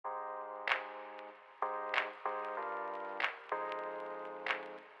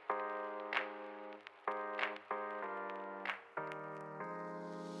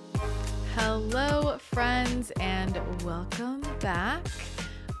Hello, friends, and welcome back.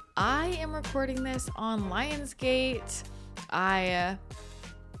 I am recording this on Lionsgate. I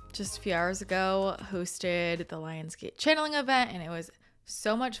just a few hours ago hosted the Lionsgate channeling event, and it was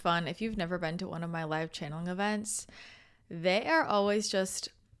so much fun. If you've never been to one of my live channeling events, they are always just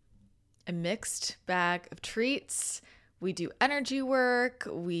a mixed bag of treats. We do energy work.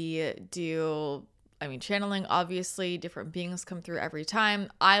 We do channeling, obviously, different beings come through every time.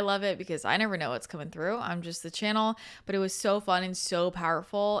 I love it because I never know what's coming through. I'm just the channel, but it was so fun and so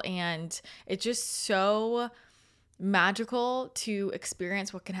powerful, and it's just so magical to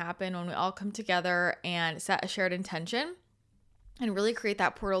experience what can happen when we all come together and set a shared intention and really create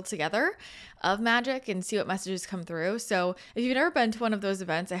that portal together of magic and see what messages come through. So if you've never been to one of those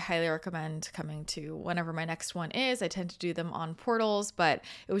events, I highly recommend coming to whenever my next one is. I tend to do them on portals, but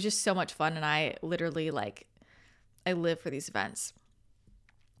it was just so much fun, and I literally I live for these events.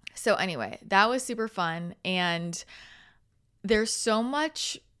 So anyway, that was super fun, and there's so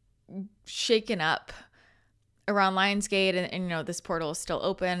much shaken up around Lionsgate, and this portal is still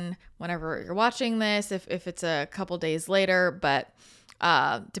open whenever you're watching this, if it's a couple days later, but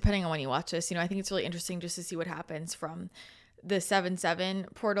depending on when you watch this, I think it's really interesting just to see what happens from the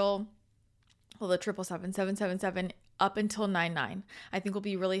 7/7 portal, well, the 777 up until 9/9. I think will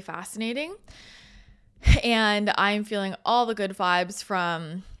be really fascinating, and I'm feeling all the good vibes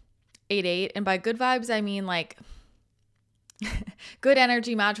from 8/8, and by good vibes I mean good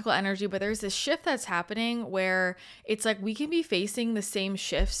energy, magical energy, but there's this shift that's happening where it's like we can be facing the same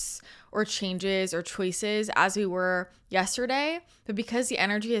shifts or changes or choices as we were yesterday, but because the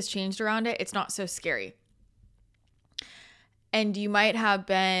energy has changed around it, it's not so scary. And you might have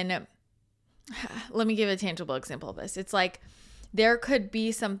been, let me give a tangible example of this. It's like there could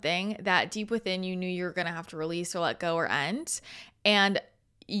be something that deep within you knew you were going to have to release or let go or end, and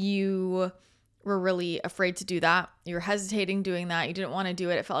you were really afraid to do that. You were hesitating doing that. You didn't want to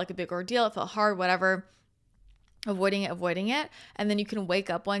do it. It felt like a big ordeal. It felt hard, whatever. Avoiding it. And then you can wake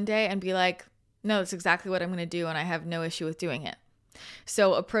up one day and be like, no, that's exactly what I'm going to do, and I have no issue with doing it.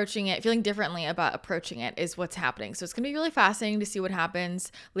 So approaching it, feeling differently about approaching it is what's happening. So it's going to be really fascinating to see what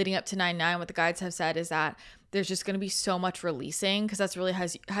happens leading up to 9/9. What the guides have said is that there's just going to be so much releasing, because that's really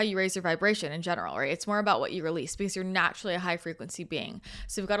how you raise your vibration in general, right? It's more about what you release because you're naturally a high frequency being.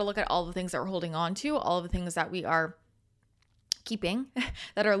 So we've got to look at all the things that we're holding on to, all of the things that we are keeping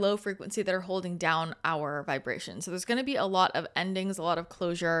that are low frequency, that are holding down our vibration. So there's going to be a lot of endings, a lot of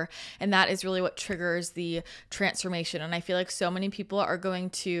closure, and that is really what triggers the transformation. And I feel like so many people are going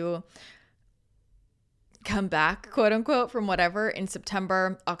to come back, quote unquote, from whatever in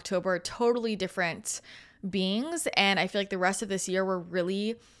September, October, totally different beings. And I feel like the rest of this year we're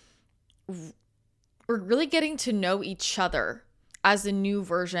really getting to know each other as a new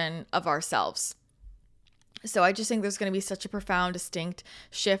version of ourselves. So I just think there's going to be such a profound, distinct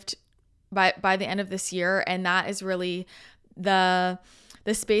shift by the end of this year, and that is really the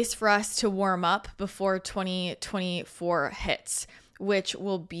space for us to warm up before 2024 hits, which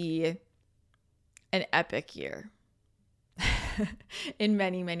will be an epic year in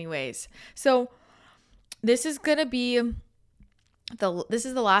many, many ways. So this is going to be this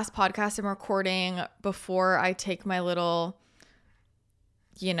is the last podcast I'm recording before I take my little,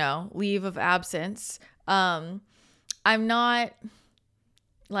 leave of absence. I'm not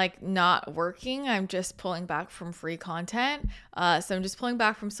working. I'm just pulling back from free content. So I'm just pulling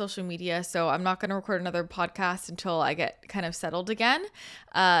back from social media. So I'm not going to record another podcast until I get kind of settled again.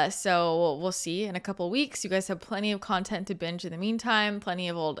 So we'll see in a couple of weeks. You guys have plenty of content to binge in the meantime, plenty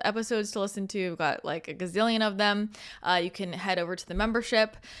of old episodes to listen to. We've got like a gazillion of them. You can head over to the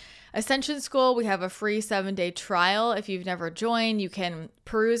membership Ascension School. We have a free 7-day trial. If you've never joined, you can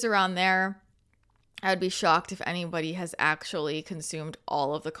peruse around there. I would be shocked if anybody has actually consumed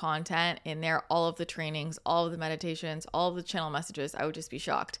all of the content in there, all of the trainings, all of the meditations, all of the channel messages. I would just be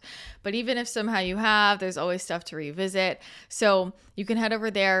shocked. But even if somehow you have, there's always stuff to revisit. So you can head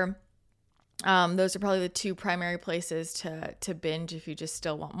over there. Those are probably the two primary places to binge if you just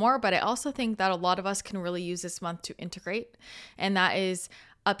still want more. But I also think that a lot of us can really use this month to integrate. And that is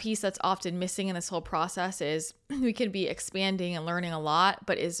a piece that's often missing in this whole process. Is we can be expanding and learning a lot,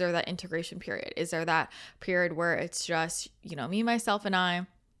 but is there that integration period? Is there that period where it's just, me, myself, and I,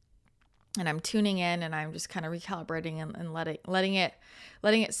 and I'm tuning in and I'm just kind of recalibrating and letting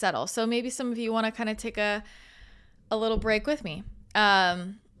it settle. So maybe some of you want to kind of take a little break with me,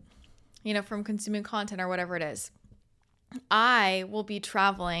 from consuming content or whatever it is. I will be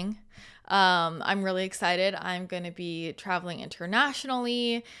traveling I'm really excited. I'm going to be traveling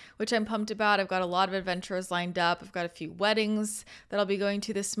internationally, which I'm pumped about. I've got a lot of adventures lined up. I've got a few weddings that I'll be going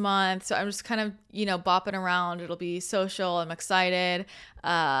to this month. So I'm just kind of, bopping around. It'll be social. I'm excited.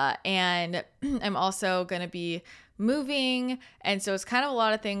 And I'm also going to be moving. And so it's kind of a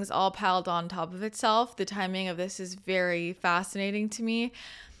lot of things all piled on top of itself. The timing of this is very fascinating to me.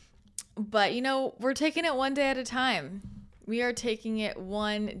 But, we're taking it one day at a time. We are taking it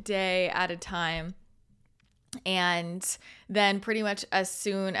one day at a time. And then pretty much as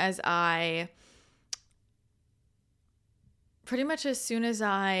soon as I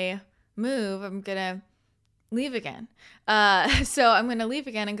move, I'm going to leave again. So I'm going to leave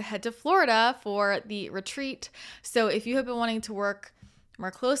again and head to Florida for the retreat. So if you have been wanting to work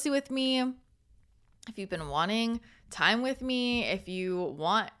more closely with me, if you've been wanting time with me, if you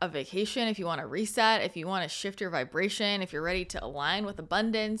want a vacation, if you want to reset, if you want to shift your vibration, if you're ready to align with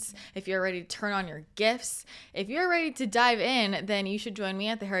abundance, if you're ready to turn on your gifts, if you're ready to dive in, then you should join me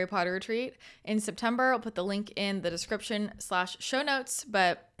at the Harry Potter retreat in September. I'll put the link in the description/show notes,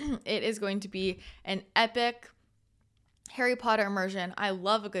 but it is going to be an epic Harry Potter immersion. I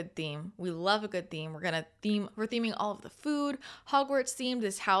love a good theme. We love a good theme. We're theming all of the food, Hogwarts themed.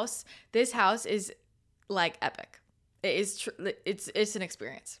 This house is like epic. It is it's an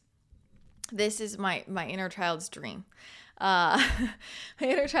experience. This is my inner child's dream. My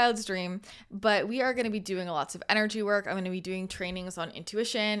inner child's dream. But we are going to be doing lots of energy work. I'm going to be doing trainings on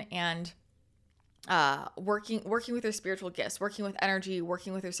intuition and working with your spiritual gifts, working with energy,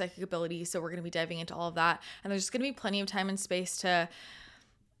 working with your psychic ability. So we're going to be diving into all of that. And there's going to be plenty of time and space to,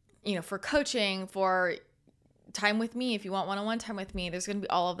 for coaching, for time with me. If you want one-on-one time with me, there's going to be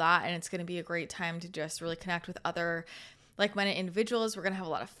all of that. And it's going to be a great time to just really connect with other like-minded individuals. We're going to have a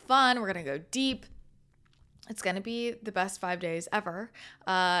lot of fun. We're going to go deep. It's going to be the best 5 days ever.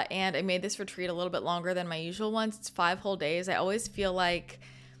 And I made this retreat a little bit longer than my usual ones. It's 5 whole days. I always feel like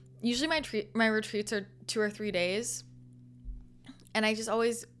usually my retreats are 2 or 3 days. And I just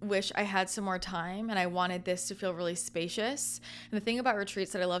always wish I had some more time, and I wanted this to feel really spacious. And the thing about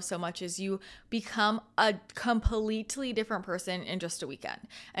retreats that I love so much is you become a completely different person in just a weekend.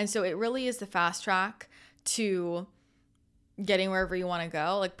 And so it really is the fast track to getting wherever you want to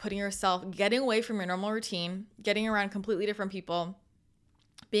go, like getting away from your normal routine, getting around completely different people,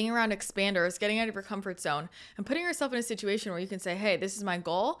 being around expanders, getting out of your comfort zone, and putting yourself in a situation where you can say, hey, this is my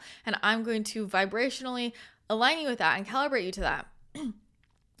goal, and I'm going to vibrationally align you with that and calibrate you to that.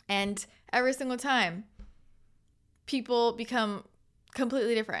 And every single time, people become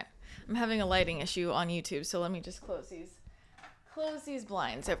completely different. I'm having a lighting issue on YouTube, so let me just close these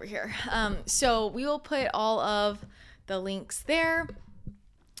blinds over here. So we will put all of the links there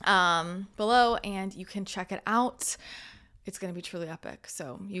below, and you can check it out. It's going to be truly epic.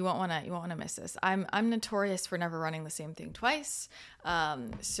 So you won't want to miss this. I'm notorious for never running the same thing twice.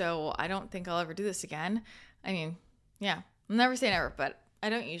 So I don't think I'll ever do this again. I mean, yeah, I'll never say never, but I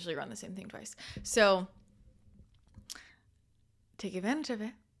don't usually run the same thing twice. So take advantage of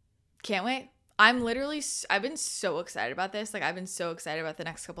it. Can't wait. I've been so excited about this. Like, I've been so excited about the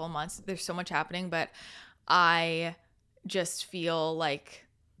next couple of months. There's so much happening, but I just feel like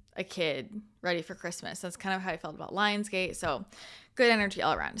a kid ready for Christmas. That's kind of how I felt about Lionsgate. So good energy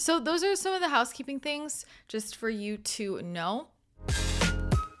all around. So those are some of the housekeeping things just for you to know.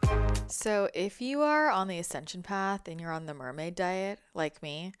 So if you are on the ascension path and you're on the mermaid diet like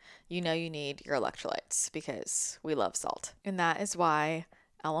me, you know you need your electrolytes because we love salt. And that is why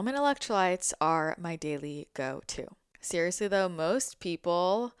Element electrolytes are my daily go-to. Seriously though, most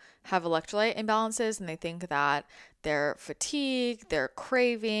people have electrolyte imbalances and they think that their fatigue, their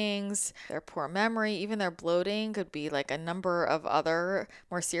cravings, their poor memory, even their bloating could be like a number of other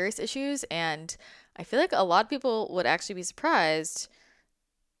more serious issues. And I feel like a lot of people would actually be surprised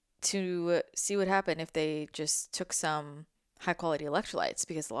to see what happened if they just took some high quality electrolytes,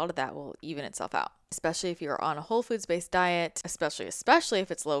 because a lot of that will even itself out, especially if you're on a whole foods based diet, especially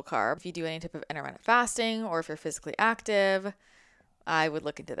if it's low carb. If you do any type of intermittent fasting or if you're physically active, I would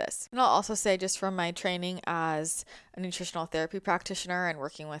look into this. And I'll also say, just from my training as a nutritional therapy practitioner and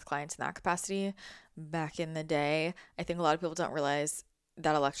working with clients in that capacity back in the day, I think a lot of people don't realize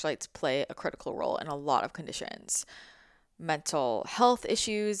that electrolytes play a critical role in a lot of conditions. Mental health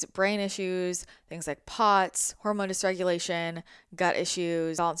issues, brain issues, things like POTS, hormone dysregulation, gut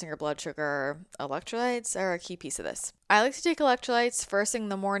issues, balancing your blood sugar. Electrolytes are a key piece of this. I like to take electrolytes first thing in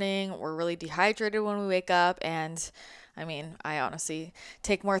the morning. We're really dehydrated when we wake up, and I honestly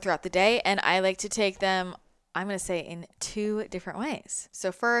take more throughout the day, and I like to take them, I'm going to say, in 2 different ways.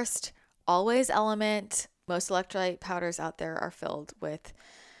 So first, always Element. Most electrolyte powders out there are filled with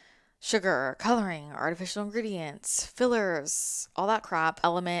sugar, coloring, artificial ingredients, fillers, all that crap.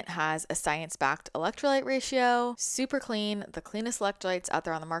 Element has a science-backed electrolyte ratio, super clean, the cleanest electrolytes out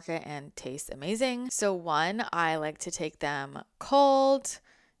there on the market, and taste amazing. So one, I like to take them cold.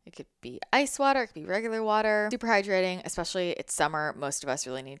 It could be ice water, it could be regular water. Super hydrating, especially it's summer. Most of us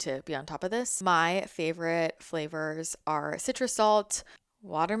really need to be on top of this. My favorite flavors are citrus salt,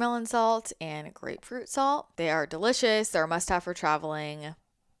 watermelon salt, and grapefruit salt. They are delicious. They're a must-have for traveling.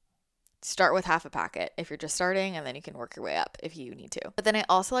 Start with half a packet if you're just starting, and then you can work your way up if you need to. But then I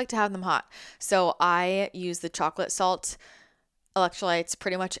also like to have them hot. So I use the chocolate salt electrolytes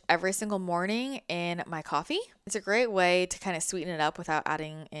pretty much every single morning in my coffee. It's a great way to kind of sweeten it up without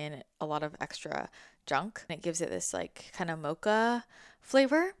adding in a lot of extra junk. And it gives it this like kind of mocha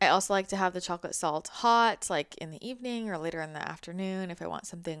flavor. I also like to have the chocolate salt hot, like in the evening or later in the afternoon if I want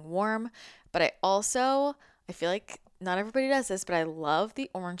something warm. But I feel like not everybody does this, but I love the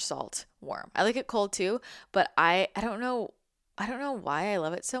orange salt warm. I like it cold too, but I don't know why I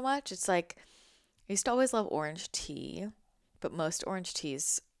love it so much. It's like I used to always love orange tea, but most orange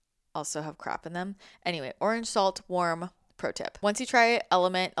teas also have crap in them. Anyway, orange salt warm, pro tip. Once you try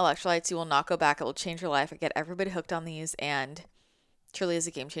Element electrolytes, you will not go back. It will change your life. I get everybody hooked on these and truly is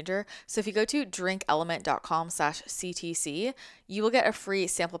a game changer. So if you go to drinkelement.com/CTC, you will get a free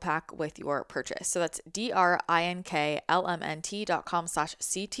sample pack with your purchase. So that's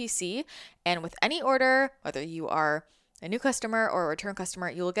DRINKLMNT.com/CTC. And with any order, whether you are a new customer or a return customer,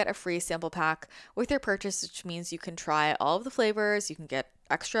 you will get a free sample pack with your purchase, which means you can try all of the flavors. You can get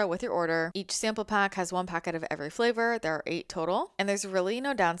extra with your order. Each sample pack has 1 packet of every flavor. There are 8 total. And there's really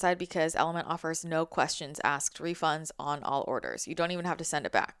no downside because Element offers no questions asked refunds on all orders. You don't even have to send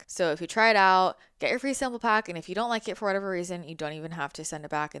it back. So if you try it out, get your free sample pack. And if you don't like it for whatever reason, you don't even have to send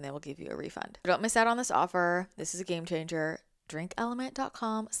it back and they will give you a refund. Don't miss out on this offer. This is a game changer.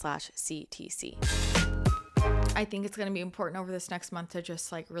 drinkelement.com/CTC. I think it's going to be important over this next month to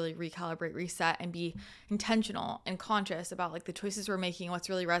just like really recalibrate, reset, and be intentional and conscious about like the choices we're making, what's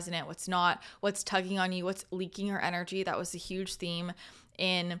really resonant, what's not, what's tugging on you, what's leaking your energy. That was a huge theme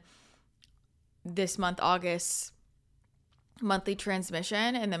in this month, August monthly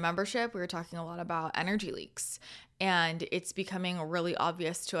transmission and the membership. We were talking a lot about energy leaks, and it's becoming really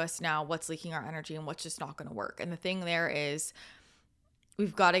obvious to us now what's leaking our energy and what's just not going to work. And the thing there is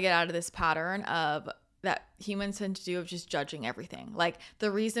we've got to get out of this pattern of that humans tend to do of just judging everything. Like the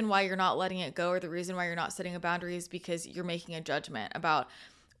reason why you're not letting it go or the reason why you're not setting a boundary is because you're making a judgment about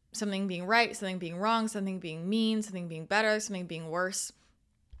something being right, something being wrong, something being mean, something being better, something being worse.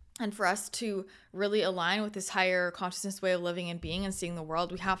 And for us to really align with this higher consciousness way of living and being and seeing the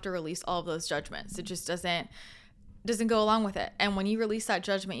world, we have to release all of those judgments. It just doesn't go along with it. And when you release that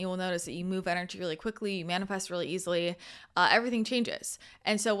judgment, you will notice that you move energy really quickly, you manifest really easily, everything changes.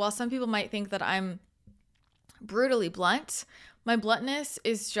 And so while some people might think that I'm brutally blunt, my bluntness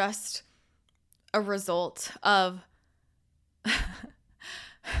is just a result of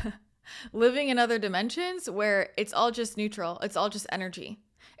living in other dimensions where it's all just neutral. It's all just energy.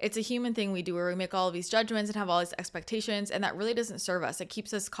 It's a human thing we do where we make all of these judgments and have all these expectations, and that really doesn't serve us. It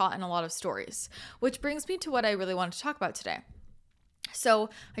keeps us caught in a lot of stories, which brings me to what I really wanted to talk about today.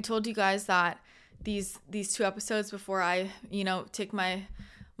 So I told you guys that these 2 episodes before I, take my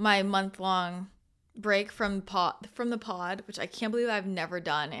month-long break from the pod, which I can't believe I've never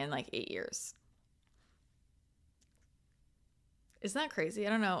done in like 8 years. Isn't that crazy?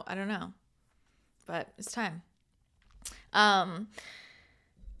 I don't know. But it's time. I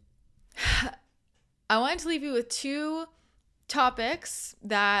wanted to leave you with 2 topics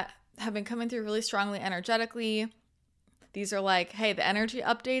that have been coming through really strongly energetically. These are like, hey, the energy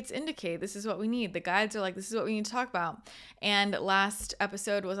updates indicate this is what we need. The guides are like, this is what we need to talk about. And last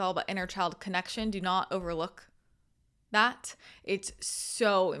episode was all about inner child connection. Do not overlook that. It's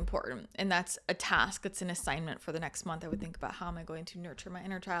so important. And that's a task. It's an assignment for the next month. I would think about how am I going to nurture my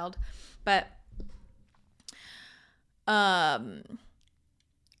inner child. But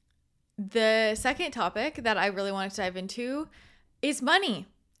the second topic that I really wanted to dive into is money.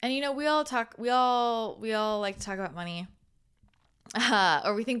 And we all like to talk about money.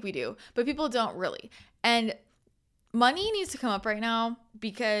 Or we think we do, but people don't really. And money needs to come up right now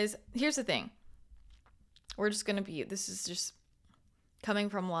because here's the thing. This is just coming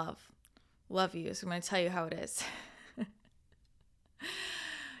from love. Love you. So I'm going to tell you how it is.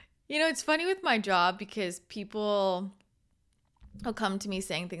 It's funny with my job because people will come to me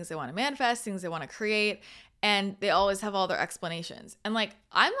saying things they want to manifest, things they want to create, and they always have all their explanations. And like,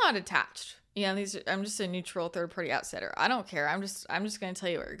 I'm not attached. I'm just a neutral third-party outsider. I don't care. I'm just going to tell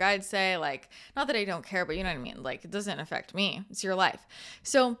you what your guides say. Like, not that I don't care, but you know what I mean? Like, it doesn't affect me. It's your life.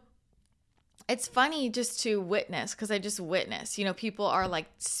 So it's funny just to witness, because I just witness, people are like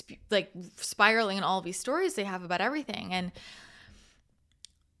spiraling in all of these stories they have about everything. And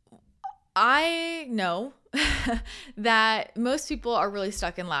I know that most people are really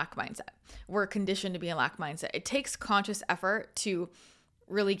stuck in lack mindset. We're conditioned to be in lack mindset. It takes conscious effort to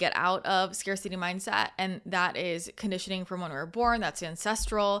really get out of scarcity mindset. And that is conditioning from when we were born. That's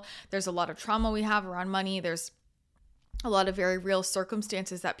ancestral. There's a lot of trauma we have around money. There's a lot of very real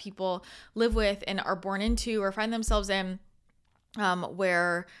circumstances that people live with and are born into or find themselves in,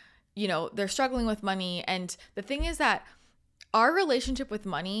 where, they're struggling with money. And the thing is that our relationship with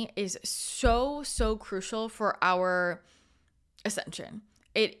money is so, so crucial for our ascension.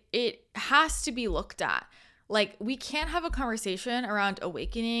 It has to be looked at. Like, we can't have a conversation around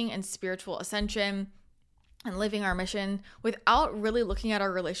awakening and spiritual ascension and living our mission without really looking at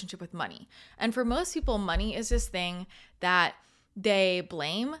our relationship with money. And for most people, money is this thing that they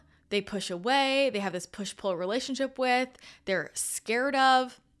blame, they push away, they have this push-pull relationship with, they're scared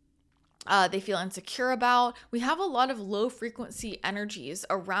of, they feel insecure about. We have a lot of low frequency energies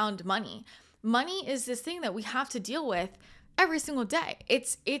around money. Money is this thing that we have to deal with every single day.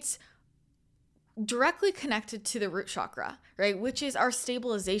 It's directly connected to the root chakra, right? Which is our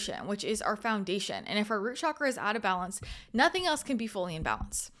stabilization, which is our foundation. And if our root chakra is out of balance, nothing else can be fully in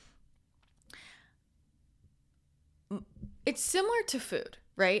balance. It's similar to food,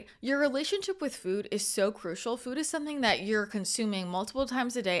 right? Your relationship with food is so crucial. Food is something that you're consuming multiple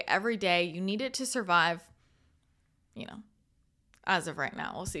times a day, every day. You need it to survive, as of right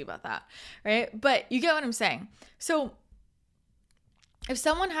now. We'll see about that, right? But you get what I'm saying. So if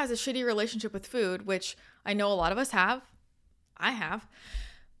someone has a shitty relationship with food, which I know a lot of us have,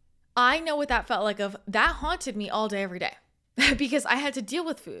 I know what that felt like. That haunted me all day, every day, because I had to deal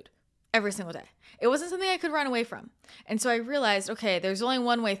with food every single day. It wasn't something I could run away from. And so I realized, okay, there's only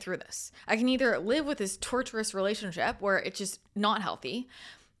one way through this. I can either live with this torturous relationship where it's just not healthy,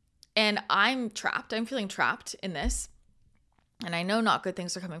 and I'm feeling trapped in this, and I know not good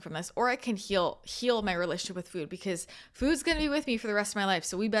things are coming from this, or I can heal my relationship with food, because food's going to be with me for the rest of my life.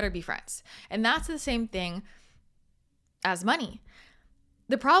 So we better be friends. And that's the same thing as money.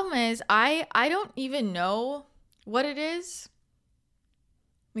 The problem is I don't even know what it is.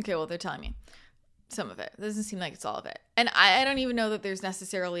 Okay, well, they're telling me some of it. It doesn't seem like it's all of it. And I don't even know that there's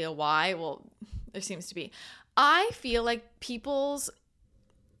necessarily a why. Well, there seems to be. I feel like people's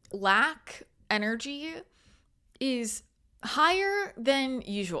lack energy is higher than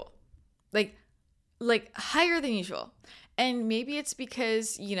usual, like higher than usual. And maybe it's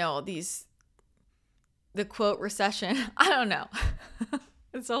because, the quote recession, I don't know.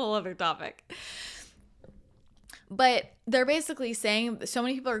 It's a whole other topic. But they're basically saying so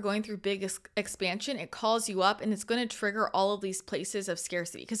many people are going through big expansion. It calls you up, and it's going to trigger all of these places of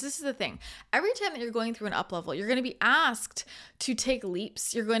scarcity. Because this is the thing. Every time that you're going through an up level, you're going to be asked to take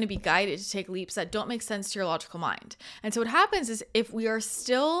leaps. You're going to be guided to take leaps that don't make sense to your logical mind. And so what happens is, if we are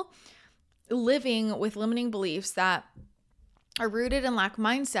still living with limiting beliefs that are rooted in lack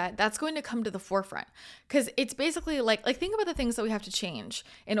mindset, that's going to come to the forefront, because it's basically like think about the things that we have to change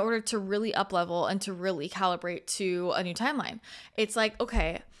in order to really up level and to really calibrate to a new timeline. It's like,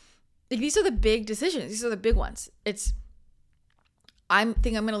 okay, these are the big decisions. These are the big ones. I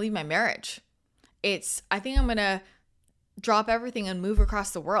think I'm going to leave my marriage. I think I'm going to drop everything and move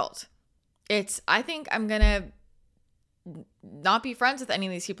across the world. I think I'm going to not be friends with any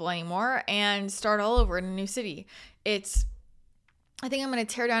of these people anymore and start all over in a new city. I think I'm going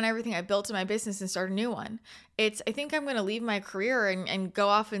to tear down everything I built in my business and start a new one. I think I'm going to leave my career and go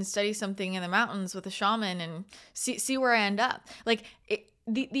off and study something in the mountains with a shaman and see where I end up.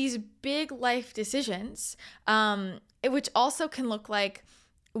 These big life decisions, which also can look like,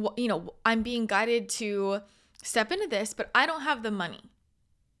 I'm being guided to step into this, but I don't have the money.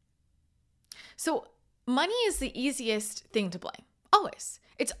 So money is the easiest thing to blame. Always.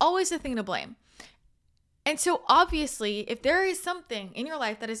 It's always the thing to blame. And so obviously, if there is something in your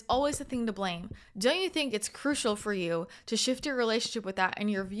life that is always a thing to blame, don't you think it's crucial for you to shift your relationship with that and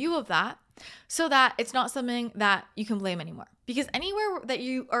your view of that, so that it's not something that you can blame anymore? Because anywhere that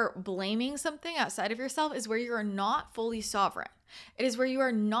you are blaming something outside of yourself is where you are not fully sovereign. It is where you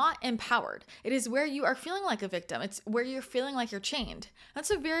are not empowered. It is where you are feeling like a victim. It's where you're feeling like you're chained.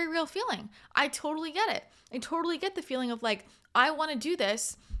 That's a very real feeling. I totally get it. I totally get the feeling of like, I want to do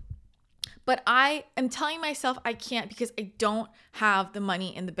this, but I am telling myself I can't because I don't have the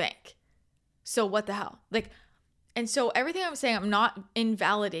money in the bank. So what the hell? And so everything I'm saying, I'm not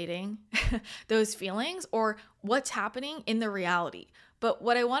invalidating those feelings or what's happening in the reality. But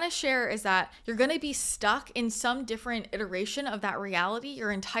what I want to share is that you're going to be stuck in some different iteration of that reality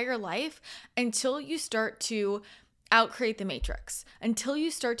your entire life until you start to outcreate the matrix, until you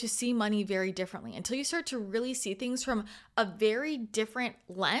start to see money very differently, until you start to really see things from a very different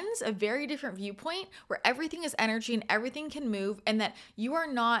lens, a very different viewpoint where everything is energy and everything can move, and that you are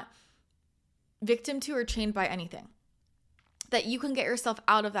not victim to or chained by anything, that you can get yourself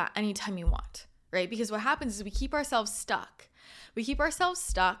out of that anytime you want, right? Because what happens is we keep ourselves stuck.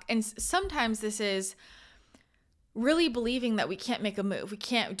 And sometimes this is really believing that we can't make a move, we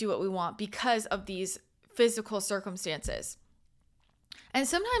can't do what we want because of these physical circumstances. And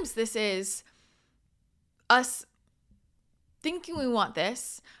sometimes this is us thinking we want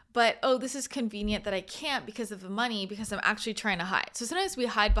this, but this is convenient that I can't because of the money, because I'm actually trying to hide. So sometimes we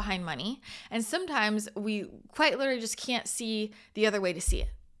hide behind money, and sometimes we quite literally just can't see the other way to see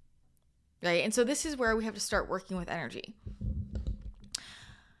it, right? And so this is where we have to start working with energy.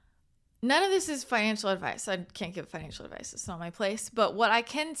 None of this is financial advice. I can't give financial advice. It's not my place. But what I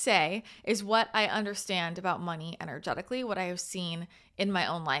can say is what I understand about money energetically, what I have seen in my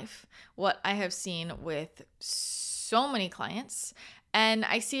own life, what I have seen with so many clients, and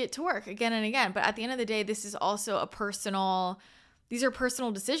I see it to work again and again. But at the end of the day, this is also these are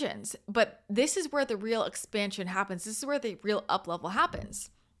personal decisions. But this is where the real expansion happens. This is where the real up level happens.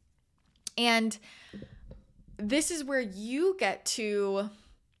 And this is where you get to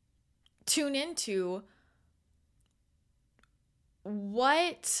tune into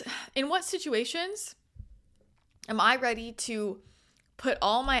in what situations am I ready to put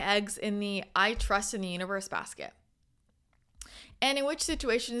all my eggs in the I trust in the universe basket? And in which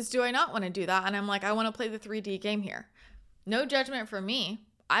situations do I not want to do that? And I'm like, I want to play the 3D game here. No judgment from me.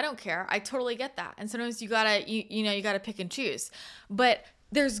 I don't care. I totally get that. And sometimes you gotta pick and choose. But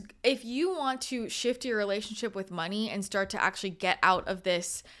if you want to shift your relationship with money and start to actually get out of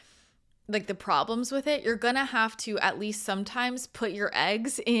this, like the problems with it, you're going to have to at least sometimes put your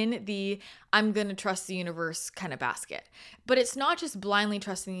eggs in the I'm going to trust the universe kind of basket. But it's not just blindly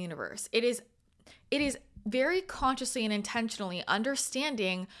trusting the universe. It is very consciously and intentionally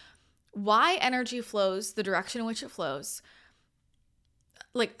understanding why energy flows the direction in which it flows,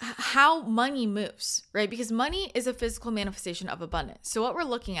 like how money moves, right? Because money is a physical manifestation of abundance. So what we're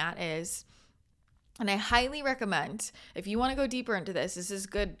looking at is, and I highly recommend, if you want to go deeper into this is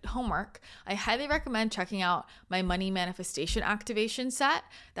good homework. I highly recommend checking out my money manifestation activation set.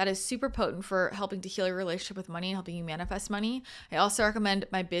 That is super potent for helping to heal your relationship with money and helping you manifest money. I also recommend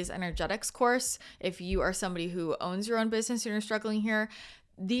my Biz Energetics course. If you are somebody who owns your own business and you're struggling here,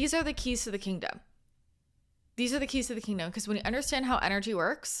 these are the keys to the kingdom. These are the keys to the kingdom, because when you understand how energy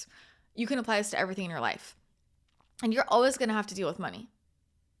works, you can apply this to everything in your life. And you're always going to have to deal with money.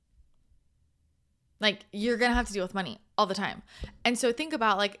 Like, you're going to have to deal with money all the time. And so think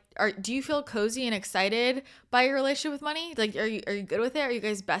about, do you feel cozy and excited by your relationship with money? Like, are you good with it? Are you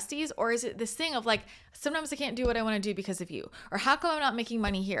guys besties? Or is it this thing of sometimes I can't do what I want to do because of you? Or how come I'm not making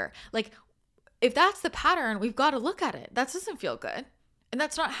money here? Like, if that's the pattern, we've got to look at it. That doesn't feel good. And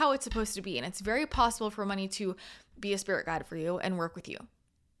that's not how it's supposed to be. And it's very possible for money to be a spirit guide for you and work with you.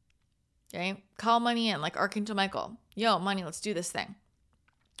 Okay? Call money in, like Archangel Michael. Yo, money, let's do this thing.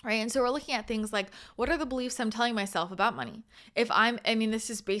 Right? And so we're looking at things like, what are the beliefs I'm telling myself about money? This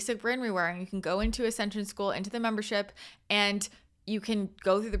is basic brain rewiring. You can go into Ascension School, into the membership, and you can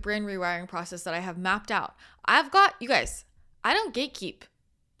go through the brain rewiring process that I have mapped out. You guys, I don't gatekeep.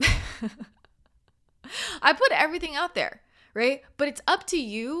 I put everything out there, right? But it's up to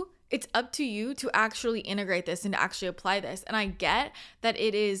you. It's up to you to actually integrate this and to actually apply this. And I get that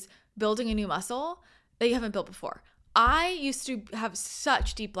it is building a new muscle that you haven't built before. I used to have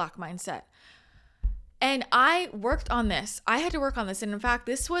such deep block mindset, and I worked on this. I had to work on this. And in fact,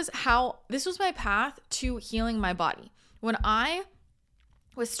 this was my path to healing my body. When I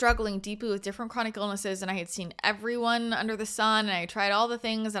was struggling deeply with different chronic illnesses, and I had seen everyone under the sun, and I tried all the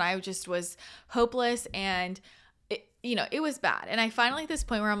things, and I just was hopeless, and it was bad. And I finally at this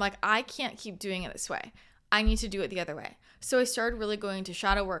point where I'm like, I can't keep doing it this way. I need to do it the other way. So I started really going to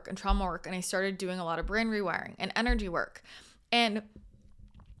shadow work and trauma work, and I started doing a lot of brain rewiring and energy work. And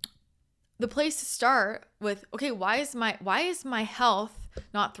the place to start with, okay, why is my health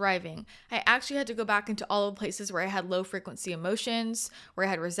not thriving? I actually had to go back into all the places where I had low frequency emotions, where I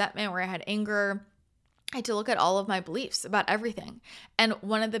had resentment, where I had anger. I had to look at all of my beliefs about everything. And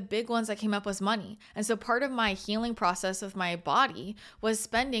one of the big ones that came up was money. And so part of my healing process of my body was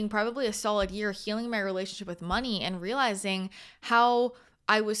spending probably a solid year healing my relationship with money and realizing how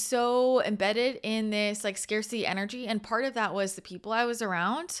I was so embedded in this like scarcity energy. And part of that was the people I was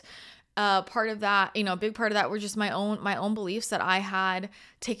around. Part of that, a big part of that were just my own beliefs that I had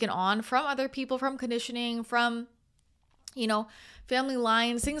taken on from other people, from conditioning, from, family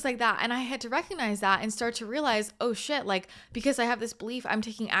lines, things like that. And I had to recognize that and start to realize, oh shit, like because I have this belief, I'm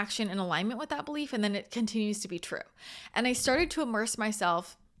taking action in alignment with that belief. And then it continues to be true. And I started to immerse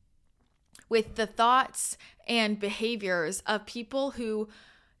myself with the thoughts and behaviors of people who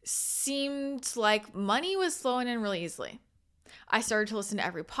seemed like money was flowing in really easily. I started to listen to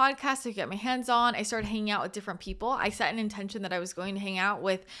every podcast I could get my hands on. I started hanging out with different people. I set an intention that I was going to hang out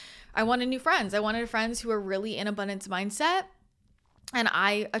with. I wanted new friends. I wanted friends who were really in abundance mindset. And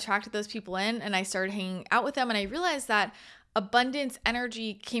I attracted those people in and I started hanging out with them. And I realized that abundance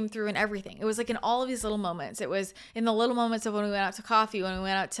energy came through in everything. It was like in all of these little moments. It was in the little moments of when we went out to coffee, when we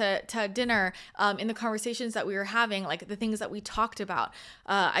went out to dinner, in the conversations that we were having, like the things that we talked about.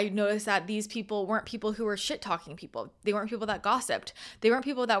 I noticed that these people weren't people who were shit talking people. They weren't people that gossiped. They weren't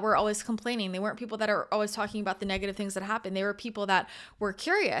people that were always complaining. They weren't people that are always talking about the negative things that happened. They were people that were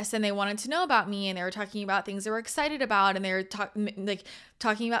curious and they wanted to know about me, and they were talking about things they were excited about, and they were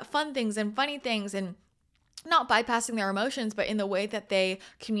talking about fun things and funny things, and not bypassing their emotions, but in the way that they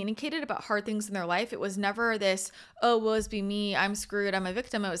communicated about hard things in their life. It was never this, oh, woe is be me, I'm screwed, I'm a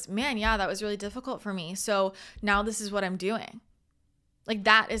victim. It was, man, yeah, that was really difficult for me. So now this is what I'm doing. Like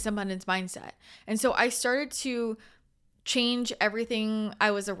that is abundance mindset. And so I started to change everything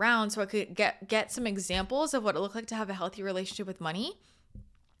I was around so I could get some examples of what it looked like to have a healthy relationship with money.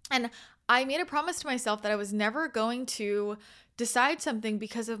 And I made a promise to myself that I was never going to decide something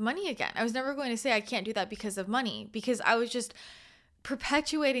because of money again. I was never going to say I can't do that because of money, because I was just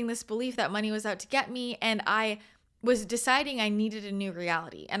perpetuating this belief that money was out to get me. And I was deciding I needed a new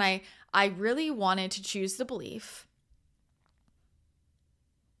reality. And I really wanted to choose the belief.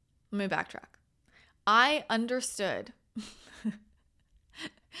 Let me backtrack. I understood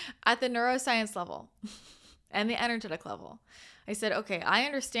at the neuroscience level and the energetic level. I said, okay, I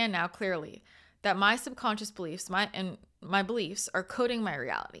understand now clearly that my subconscious beliefs, my beliefs are coding my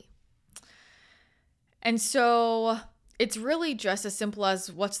reality. And so it's really just as simple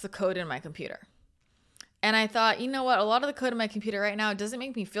as what's the code in my computer. And I thought, you know what? A lot of the code in my computer right now doesn't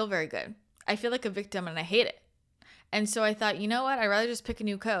make me feel very good. I feel like a victim and I hate it. And so I thought, you know what? I'd rather just pick a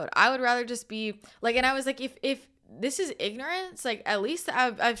new code. I would rather just be like, and I was like, if this is ignorance, like at least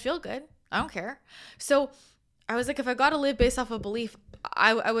I feel good. I don't care. So I was like, if I got to live based off of belief,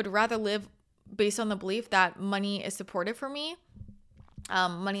 I would rather live based on the belief that money is supportive for me.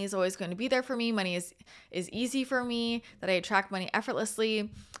 Money is always going to be there for me. Money is easy for me, that I attract money effortlessly.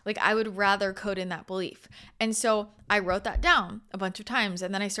 Like I would rather code in that belief. And so I wrote that down a bunch of times.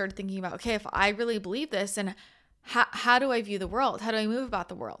 And then I started thinking about, okay, if I really believe this, and how do I view the world? How do I move about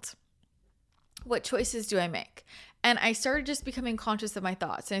the world? What choices do I make? And I started just becoming conscious of my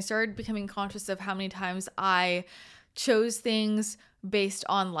thoughts. And I started becoming conscious of how many times I chose things based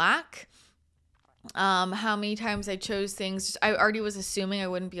on lack. How many times I chose things, I already was assuming I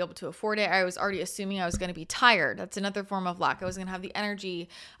wouldn't be able to afford it. I was already assuming I was going to be tired. That's another form of lack. I wasn't going to have the energy.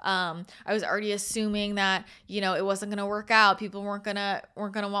 I was already assuming that, it wasn't going to work out. People weren't going to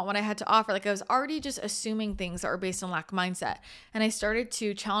want what I had to offer. Like I was already just assuming things that were based on lack mindset. And I started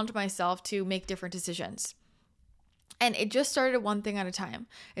to challenge myself to make different decisions. And it just started one thing at a time.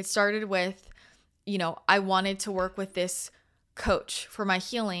 It started with, I wanted to work with this coach for my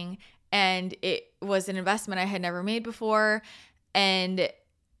healing. And it was an investment I had never made before. And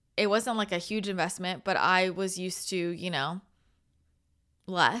it wasn't like a huge investment, but I was used to,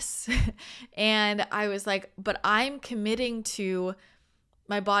 less. And I was like, but I'm committing to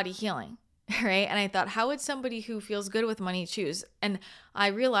my body healing, right? And I thought, how would somebody who feels good with money choose? And I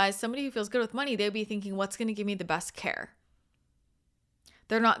realized somebody who feels good with money, they'd be thinking, what's going to give me the best care?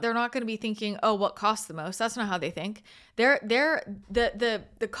 They're not going to be thinking, oh, what costs the most? That's not how they think.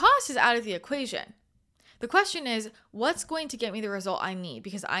 The cost is out of the equation. The question is, what's going to get me the result I need?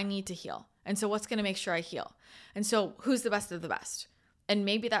 Because I need to heal. And so what's going to make sure I heal? And so who's the best of the best? And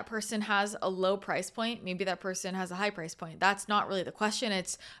maybe that person has a low price point. Maybe that person has a high price point. That's not really the question.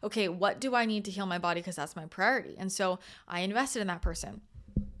 It's, okay, what do I need to heal my body? Because that's my priority. And so I invested in that person.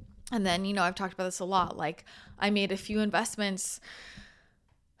 And then, I've talked about this a lot. Like I made a few investments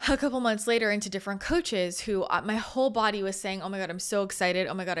a couple months later into different coaches who my whole body was saying, oh my God, I'm so excited.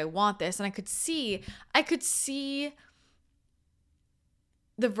 Oh my God, I want this. And I could see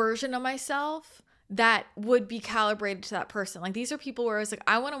the version of myself that would be calibrated to that person. Like these are people where I was like,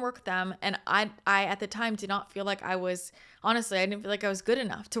 I want to work with them. And I at the time did not feel like I didn't feel like I was good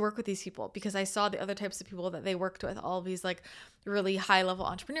enough to work with these people, because I saw the other types of people that they worked with, all of these like really high level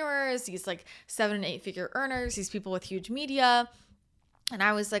entrepreneurs, these like 7 and 8 figure earners, these people with huge media. And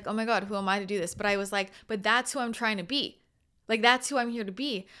I was like, oh my God, who am I to do this? But I was like, but that's who I'm trying to be. Like, that's who I'm here to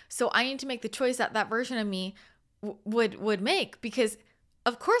be. So I need to make the choice that that version of me would make, because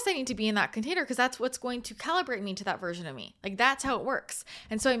of course I need to be in that container, because that's what's going to calibrate me to that version of me. Like that's how it works.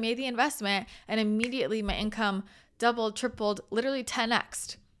 And so I made the investment, and immediately my income doubled, tripled, literally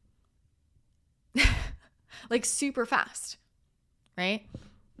 10x'd. Like super fast, right?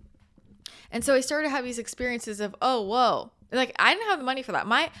 And so I started to have these experiences of, oh, whoa. Like I didn't have the money for that.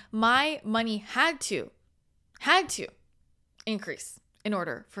 My money had to increase in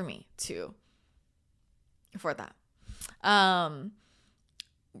order for me to afford that.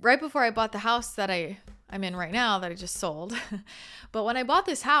 Right before I bought the house that I'm in right now, that I just sold. But when I bought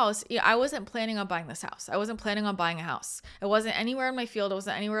this house, I wasn't planning on buying this house. I wasn't planning on buying a house. It wasn't anywhere in my field. It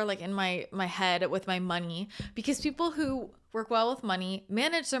wasn't anywhere like in my head with my money, because people who work well with money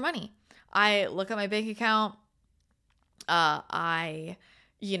manage their money. I look at my bank account. I'm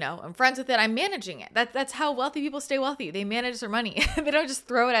friends with it. I'm managing it. That's how wealthy people stay wealthy. They manage their money. They don't just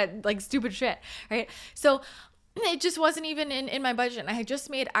throw it at like stupid shit, right? So it just wasn't even in my budget. And I had just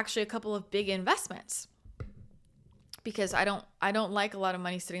made actually a couple of big investments, because I don't like a lot of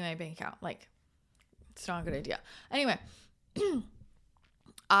money sitting in my bank account. Like it's not a good idea. Anyway,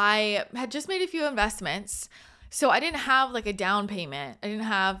 I had just made a few investments. So I didn't have like a down payment. I didn't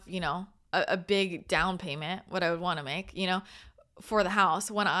have, a big down payment, what I would want to make, for the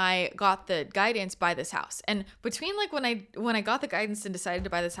house when I got the guidance, buy this house. And between like when I got the guidance and decided to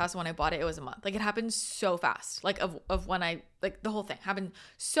buy this house and when I bought it, it was a month. Like it happened so fast. Like of when I, like the whole thing happened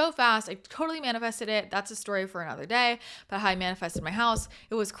so fast. I totally manifested it. That's a story for another day, but how I manifested my house.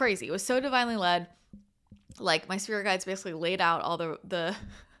 It was crazy. It was so divinely led. Like my spirit guides basically laid out all the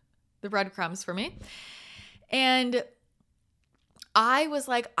breadcrumbs for me. And I was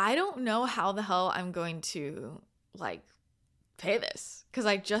like, I don't know how the hell I'm going to like pay this, because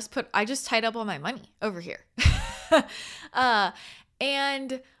I just tied up all my money over here.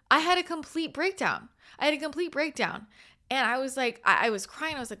 And I had a complete breakdown. And I was like, I was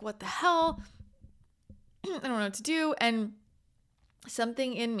crying. I was like, what the hell? I don't know what to do. And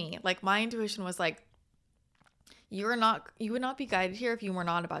something in me, like my intuition was like, you would not be guided here if you were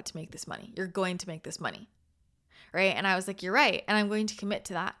not about to make this money. You're going to make this money. Right. And I was like, you're right. And I'm going to commit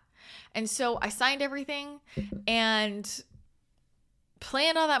to that. And so I signed everything and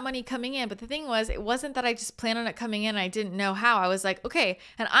planned all that money coming in. But the thing was, it wasn't that I just planned on it coming in and I didn't know how. I was like, okay,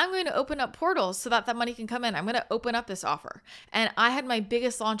 and I'm going to open up portals so that money can come in. I'm going to open up this offer. And I had my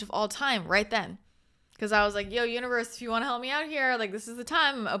biggest launch of all time right then. Because I was like, yo, universe, if you want to help me out here, like this is the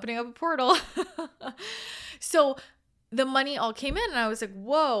time. I'm opening up a portal. So the money all came in and I was like,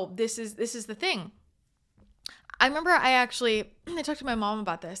 whoa, this is the thing. I remember I talked to my mom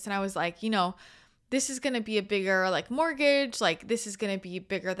about this and I was like, this is going to be a bigger like mortgage. Like this is going to be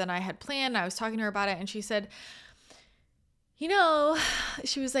bigger than I had planned. I was talking to her about it and she said,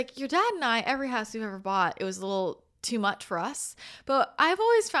 she was like, your dad and I, every house we've ever bought, it was a little too much for us. But I've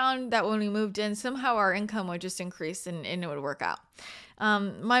always found that when we moved in, somehow our income would just increase and it would work out.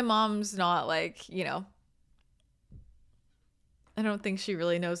 My mom's not like, I don't think she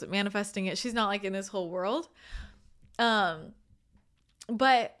really knows what manifesting is. She's not like in this whole world.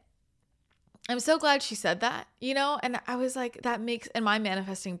 But I'm so glad she said that, and I was like, and my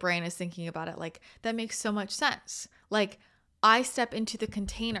manifesting brain is thinking about it. Like that makes so much sense. Like I step into the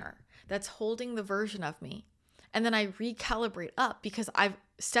container that's holding the version of me. And then I recalibrate up because I've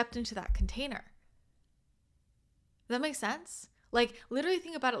stepped into that container. Does that make sense? Like literally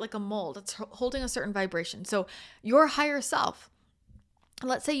think about it like a mold. It's holding a certain vibration. So your higher self,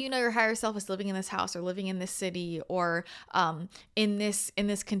 let's say your higher self is living in this house or living in this city or in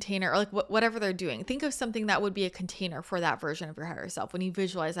this container or like whatever they're doing. Think of something that would be a container for that version of your higher self when you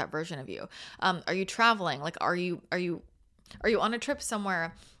visualize that version of you. Are you traveling? Like are you on a trip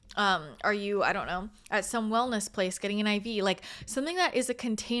somewhere? Are you, I don't know, at some wellness place getting an IV? Like something that is a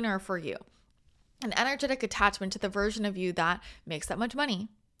container for you. An energetic attachment to the version of you that makes that much money.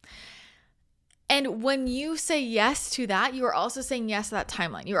 And when you say yes to that, you are also saying yes to that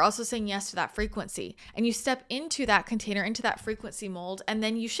timeline. You are also saying yes to that frequency. And you step into that container, into that frequency mold, and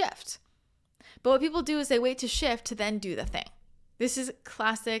then you shift. But what people do is they wait to shift to then do the thing. This is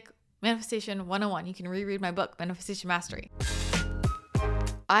classic Manifestation 101. You can reread my book, Manifestation Mastery.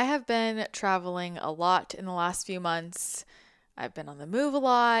 I have been traveling a lot in the last few months. I've been on the move a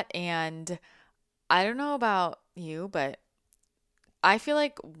lot, and I don't know about you, but I feel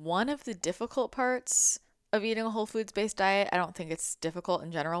like one of the difficult parts of eating a whole foods based diet, I don't think it's difficult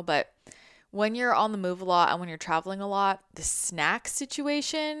in general, but when you're on the move a lot and when you're traveling a lot, the snack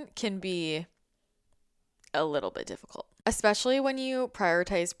situation can be a little bit difficult, especially when you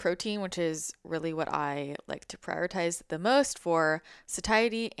prioritize protein, which is really what I like to prioritize the most for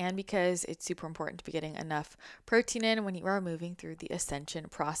satiety and because it's super important to be getting enough protein in when you are moving through the ascension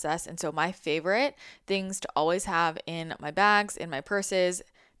process. And so my favorite things to always have in my bags, in my purses,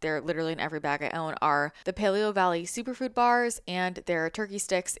 they're literally in every bag I own, are the Paleo Valley superfood bars and their turkey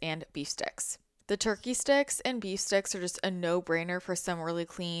sticks and beef sticks. The turkey sticks and beef sticks are just a no-brainer for some really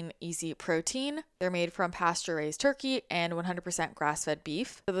clean, easy protein. They're made from pasture-raised turkey and 100% grass-fed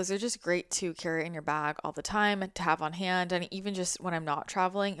beef. So those are just great to carry in your bag all the time, to have on hand, and even just when I'm not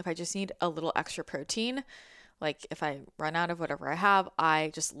traveling, if I just need a little extra protein, like if I run out of whatever I have,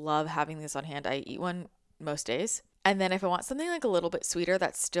 I just love having these on hand. I eat one most days. And then if I want something like a little bit sweeter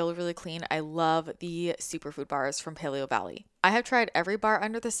that's still really clean, I love the superfood bars from Paleo Valley. I have tried every bar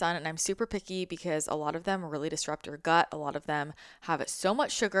under the sun and I'm super picky because a lot of them really disrupt your gut. A lot of them have so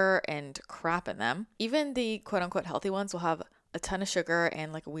much sugar and crap in them. Even the quote unquote healthy ones will have a ton of sugar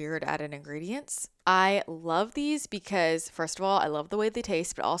and like weird added ingredients. I love these because first of all, I love the way they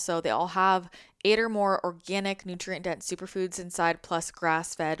taste, but also they all have 8 or more organic nutrient dense superfoods inside plus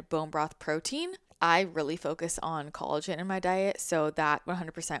grass-fed bone broth protein. I really focus on collagen in my diet, so that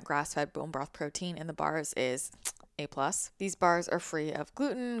 100% grass-fed bone broth protein in the bars is A+. These bars are free of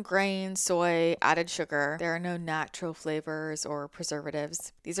gluten, grain, soy, added sugar. There are no natural flavors or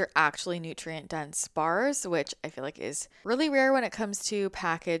preservatives. These are actually nutrient-dense bars, which I feel like is really rare when it comes to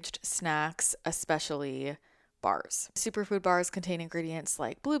packaged snacks, especially bars. Superfood bars contain ingredients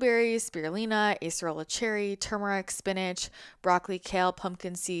like blueberries, spirulina, acerola cherry, turmeric, spinach, broccoli, kale,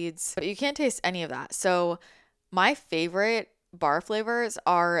 pumpkin seeds, but you can't taste any of that. So my favorite bar flavors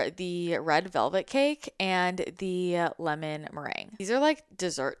are the red velvet cake and the lemon meringue. These are like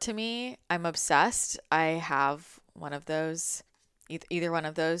dessert to me. I'm obsessed. I have one of those, either one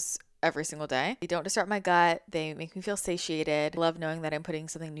of those every single day. They don't disrupt my gut. They make me feel satiated. I love knowing that I'm putting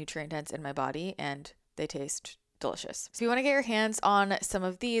something nutrient dense in my body and they taste delicious. So if you want to get your hands on some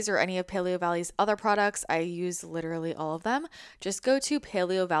of these or any of Paleo Valley's other products, I use literally all of them. Just go to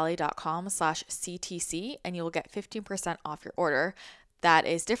paleovalley.com/CTC and you'll get 15% off your order. That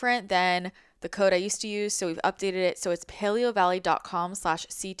is different than the code I used to use. So we've updated it. So it's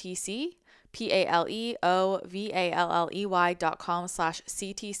paleovalley.com/CTC.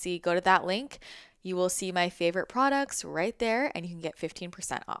 paleovalley.com/CTC. Go to that link. You will see my favorite products right there and you can get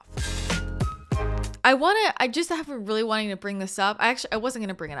 15% off. I just have been really wanting to bring this up. I wasn't going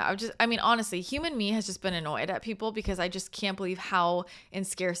to bring it up. Honestly, human me has just been annoyed at people because I just can't believe how in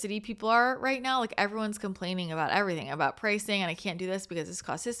scarcity people are right now. Like everyone's complaining about everything, about pricing, and I can't do this because this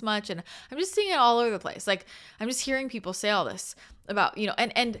costs this much. And I'm just seeing it all over the place. Like I'm just hearing people say all this about,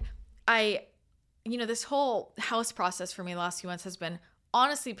 this whole house process for me the last few months has been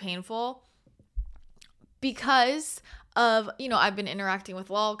honestly painful because of, I've been interacting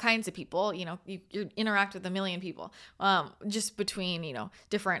with all kinds of people, you interact with a million people, just between,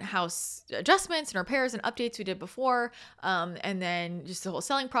 different house adjustments and repairs and updates we did before. And then just the whole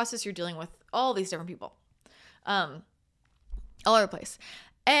selling process, you're dealing with all these different people, all over the place.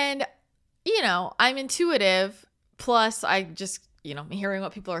 And, I'm intuitive. Plus I just, hearing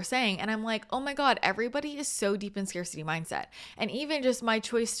what people are saying. And I'm like, oh my God, everybody is so deep in scarcity mindset. And even just my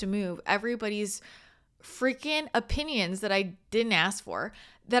choice to move, everybody's freaking opinions that I didn't ask for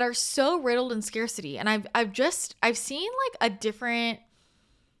that are so riddled in scarcity. And I've seen like a different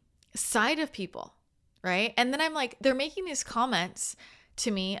side of people, right? And then I'm like, they're making these comments to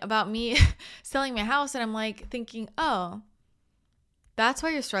me about me selling my house. And I'm like thinking, oh, that's why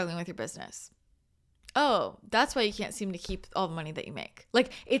you're struggling with your business. Oh, that's why you can't seem to keep all the money that you make.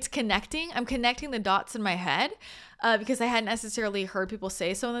 Like it's connecting. I'm connecting the dots in my head because I hadn't necessarily heard people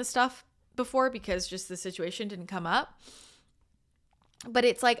say some of this stuff before because just the situation didn't come up. But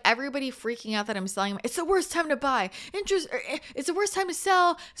it's like everybody freaking out that I'm selling. It's the worst time to buy. It's the worst time to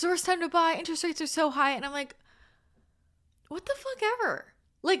sell. It's the worst time to buy. Interest rates are so high. And I'm like, what the fuck ever?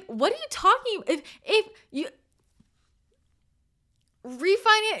 Like, what are you talking? If you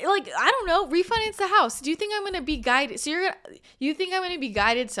refinance, like, I don't know, refinance the house. Do you think I'm going to be guided? So you think I'm going to be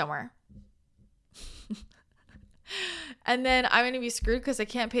guided somewhere? And then I'm going to be screwed because I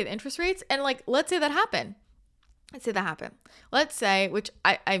can't pay the interest rates. And like, let's say that happened. Let's say, which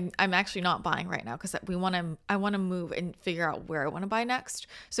I'm actually not buying right now because I want to move and figure out where I want to buy next.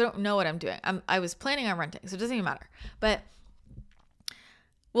 So I don't know what I'm doing. I was planning on renting, so it doesn't even matter. But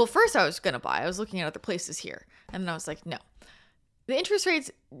Well, first I was going to buy. I was looking at other places here. And then I was like, no. The interest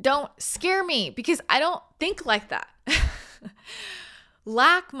rates don't scare me because I don't think like that.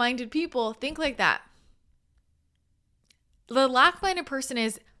 Lack-minded people think like that. The lack-minded person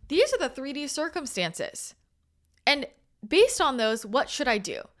is, these are the 3D circumstances. And based on those, what should I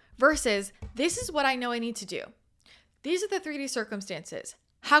do? Versus, this is what I know I need to do. These are the 3D circumstances.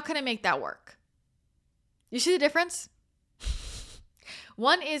 How can I make that work? You see the difference?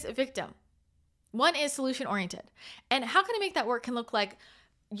 One is a victim. One is solution oriented. And how can I make that work can look like,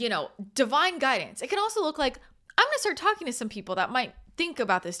 divine guidance. It can also look like, I'm going to start talking to some people that might think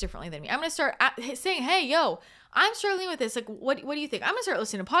about this differently than me. I'm going to start saying, hey, I'm struggling with this. Like, what do you think? I'm going to start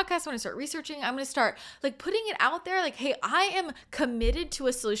listening to podcasts. I'm going to start researching. I'm going to start like putting it out there. Like, hey, I am committed to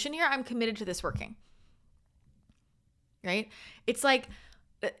a solution here. I'm committed to this working. Right? It's like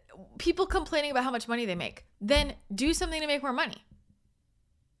people complaining about how much money they make. Then do something to make more money.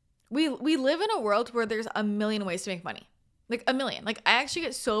 We live in a world where there's a million ways to make money. Like a million. Like I actually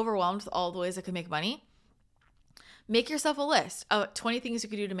get so overwhelmed with all the ways I could make money. Make yourself a list of 20 things you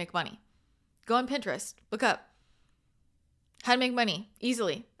could do to make money. Go on Pinterest. Look up how to make money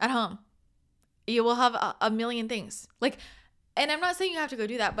easily at home. You will have a million things. Like, and I'm not saying you have to go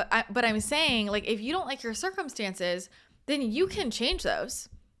do that, but I'm saying like if you don't like your circumstances, then you can change those.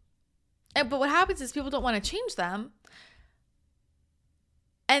 But what happens is people don't want to change them.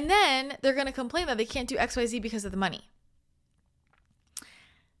 And then they're going to complain that they can't do XYZ because of the money.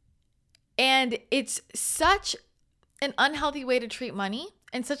 And it's such an unhealthy way to treat money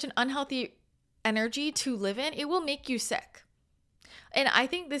and such an unhealthy energy to live in. It will make you sick. And I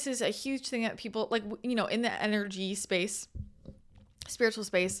think this is a huge thing that people like, in the energy space, spiritual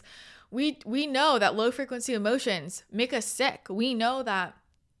space, we know that low frequency emotions make us sick. We know that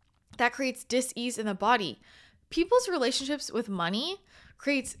creates dis-ease in the body. People's relationships with money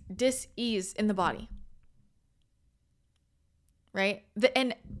creates dis-ease in the body. Right?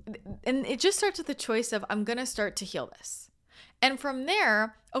 And it just starts with the choice of, I'm going to start to heal this. And from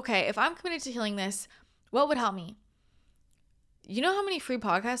there, okay, if I'm committed to healing this, what would help me? You know how many free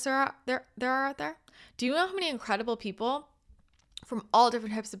podcasts there are out there? Do you know how many incredible people from all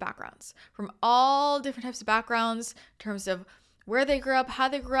different types of backgrounds, in terms of where they grew up, how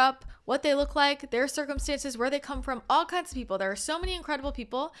they grew up, what they look like, their circumstances, where they come from, all kinds of people. There are so many incredible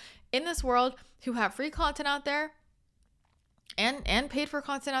people in this world who have free content out there and paid for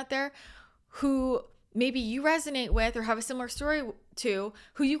content out there who maybe you resonate with or have a similar story to,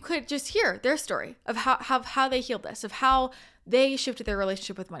 who you could just hear their story of how they healed this, of how they shifted their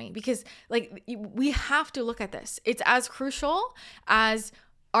relationship with money. Because like we have to look at this. It's as crucial as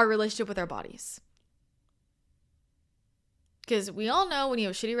our relationship with our bodies. Because we all know when you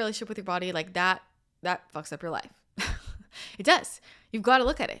have a shitty relationship with your body, like that fucks up your life. It does. You've got to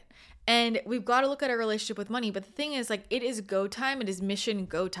look at it. And we've got to look at our relationship with money. But the thing is, like, it is go time. It is mission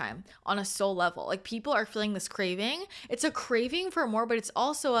go time on a soul level. Like, people are feeling this craving. It's a craving for more, but it's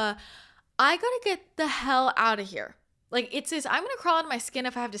also I got to get the hell out of here. Like, it says, I'm going to crawl out of my skin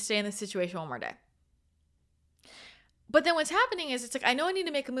if I have to stay in this situation one more day. But then what's happening is, it's like, I know I need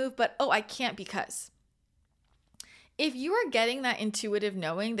to make a move, but I can't because. If you are getting that intuitive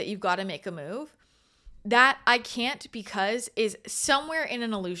knowing that you've got to make a move, that I can't because is somewhere in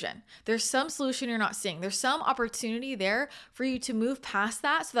an illusion. There's some solution you're not seeing. There's some opportunity there for you to move past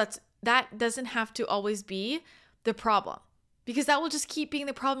that. So that doesn't have to always be the problem, because that will just keep being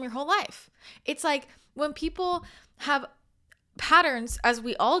the problem your whole life. It's like when people have patterns, as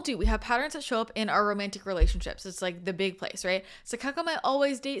we all do, we have patterns that show up in our romantic relationships. It's like the big place, right? It's like, how come I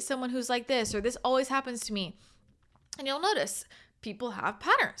always date someone who's like this, or this always happens to me? And you'll notice people have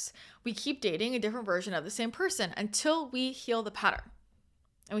patterns. We keep dating a different version of the same person until we heal the pattern.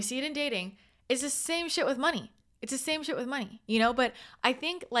 And we see it in dating. It's the same shit with money. It's the same shit with money, But I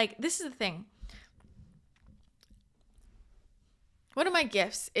think, like, this is the thing. One of my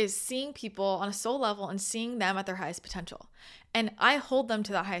gifts is seeing people on a soul level and seeing them at their highest potential. And I hold them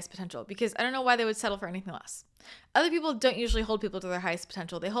to that highest potential because I don't know why they would settle for anything less. Other people don't usually hold people to their highest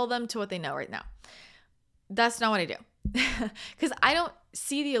potential. They hold them to what they know right now. That's not what I do. Because I don't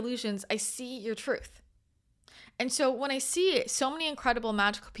see the illusions. I see your truth. And so when I see so many incredible,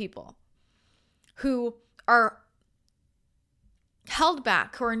 magical people who are held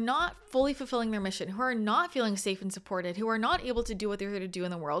back, who are not fully fulfilling their mission, who are not feeling safe and supported, who are not able to do what they're here to do in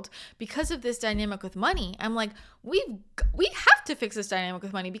the world because of this dynamic with money. I'm like, we have to fix this dynamic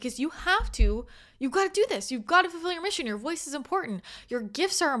with money, because you've got to do this. You've got to fulfill your mission. Your voice is important. Your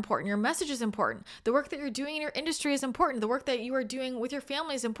gifts are important. Your message is important. The work that you're doing in your industry is important. The work that you are doing with your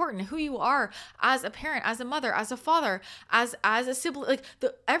family is important. Who you are as a parent, as a mother, as a father, as a sibling,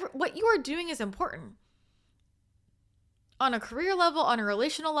 like what you are doing is important. On a career level, on a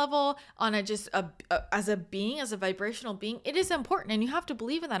relational level, on as a being, as a vibrational being, it is important. And you have to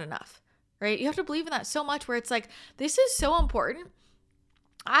believe in that enough, right? You have to believe in that so much where it's like, this is so important.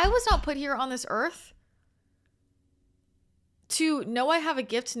 I was not put here on this earth to know I have a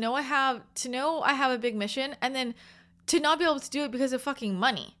gift, to know I have a big mission, and then to not be able to do it because of fucking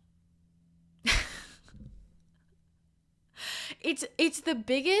money. It's the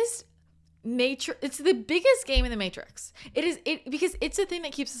biggest it's the biggest game in the Matrix. Because it's the thing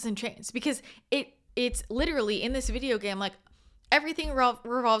that keeps us in chains, because it's literally in this video game, like everything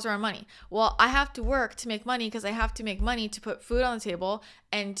revolves around money. Well, I have to work to make money because I have to make money to put food on the table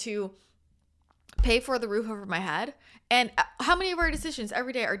and to pay for the roof over my head. And how many of our decisions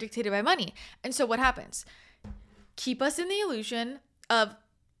every day are dictated by money? And so what happens? Keep us in the illusion of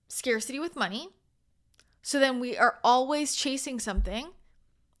scarcity with money. So then we are always chasing something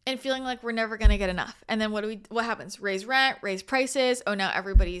and feeling like we're never going to get enough. And then what happens? Raise rent, raise prices. Oh, now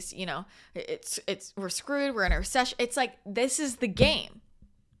everybody's, we're screwed. We're in a recession. It's like, this is the game.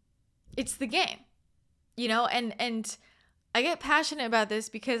 It's the game, and I get passionate about this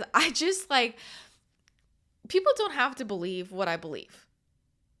because I just like, people don't have to believe what I believe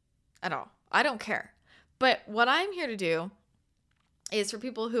at all. I don't care. But what I'm here to do is for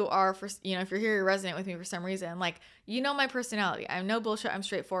people who are, if you're here, you resonate with me for some reason, like, my personality. I'm no bullshit. I'm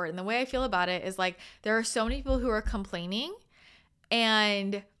straightforward. And the way I feel about it is like, there are so many people who are complaining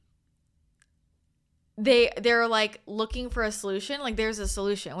and they're like looking for a solution. Like, there's a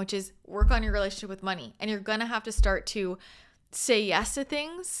solution, which is work on your relationship with money. And you're going to have to start to say yes to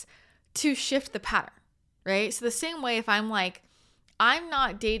things to shift the pattern, right? So the same way, if I'm like, I'm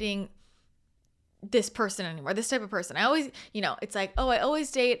not dating this person anymore, this type of person. I always, it's like, I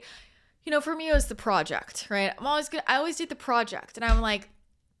always date, for me, it was the project, right? I always date the project. And I'm like,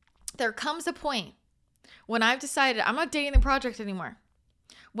 there comes a point when I've decided I'm not dating the project anymore.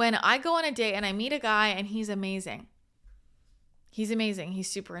 When I go on a date and I meet a guy and he's amazing. He's amazing. He's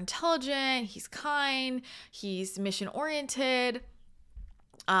super intelligent. He's kind. He's mission oriented.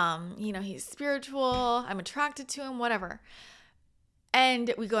 He's spiritual. I'm attracted to him, whatever.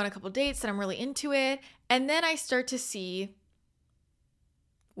 And we go on a couple dates and I'm really into it. And then I start to see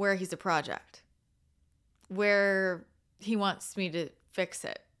where he's a project, where he wants me to fix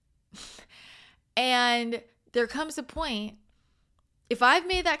it. And there comes a point, if I've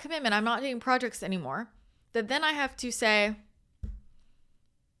made that commitment, I'm not doing projects anymore, that then I have to say,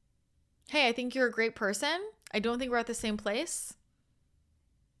 hey, I think you're a great person. I don't think we're at the same place.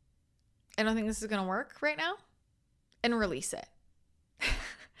 I don't think this is going to work right now. And release it.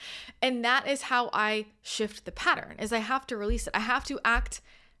 And that is how I shift the pattern, is I have to release it. I have to act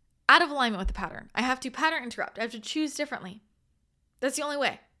out of alignment with the pattern. I have to pattern interrupt. I have to choose differently. That's the only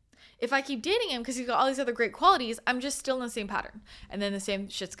way. If I keep dating him because he's got all these other great qualities, I'm just still in the same pattern. And then the same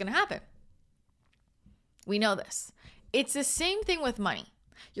shit's going to happen. We know this. It's the same thing with money.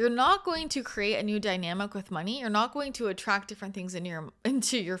 You're not going to create a new dynamic with money. You're not going to attract different things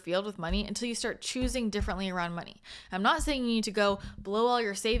into your field with money until you start choosing differently around money. I'm not saying you need to go blow all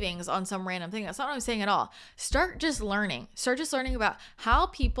your savings on some random thing. That's not what I'm saying at all. Start just learning about how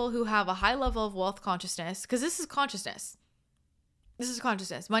people who have a high level of wealth consciousness, because this is consciousness.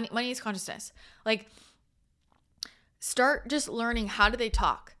 Money is consciousness. Like, start just learning, how do they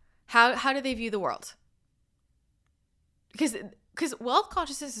talk? How do they view the world? Because wealth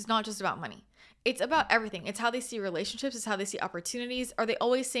consciousness is not just about money. It's about everything. It's how they see relationships. It's how they see opportunities. Are they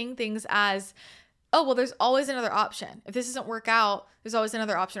always saying things as, oh, well, there's always another option. If this doesn't work out, there's always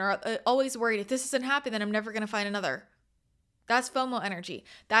another option. Or always worried, if this doesn't happen, then I'm never going to find another. That's FOMO energy.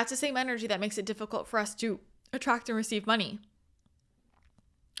 That's the same energy that makes it difficult for us to attract and receive money.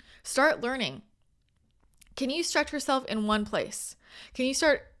 Start learning. Can you stretch yourself in one place? Can you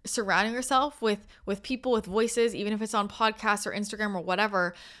start surrounding yourself with people with voices, even if it's on podcasts or Instagram or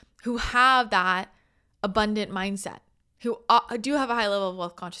whatever, who have that abundant mindset, who do have a high level of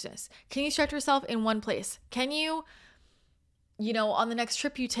wealth consciousness? Can you stretch yourself in one place? Can you, on the next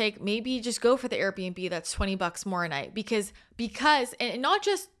trip you take, maybe just go for the Airbnb that's $20 more a night because, and not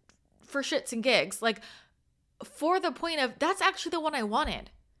just for shits and gigs, like for the point of, that's actually the one I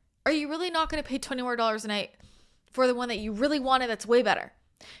wanted. Are you really not going to pay $20 more a night for the one that you really wanted that's way better.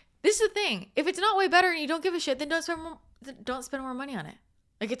 This is the thing. If it's not way better and you don't give a shit, then don't spend more money on it.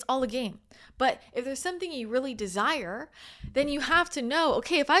 Like, it's all a game. But if there's something you really desire, then you have to know,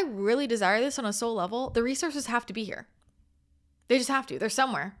 okay, if I really desire this on a soul level, the resources have to be here. They just have to. They're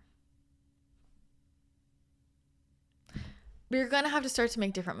somewhere. But you're going to have to start to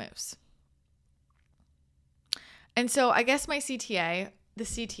make different moves. And so I guess the CTA,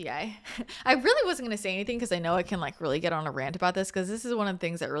 I really wasn't going to say anything because I know I can like really get on a rant about this, because this is one of the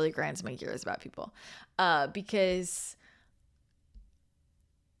things that really grinds my gears about people. Because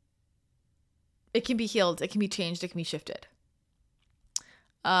it can be healed, it can be changed, it can be shifted.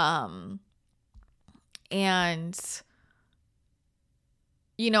 And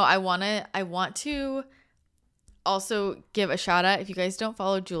I want to also give a shout out. If you guys don't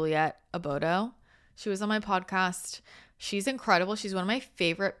follow Juliet Abodo, she was on my podcast. She's incredible. She's one of my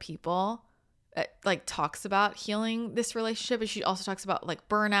favorite people that like talks about healing this relationship. And she also talks about like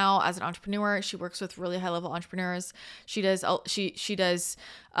burnout as an entrepreneur. She works with really high level entrepreneurs. She does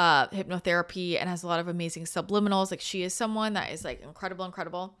hypnotherapy and has a lot of amazing subliminals. Like, she is someone that is like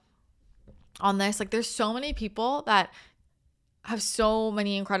incredible on this. Like, there's so many people that have so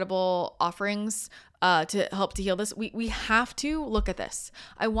many incredible offerings to help to heal this. We have to look at this.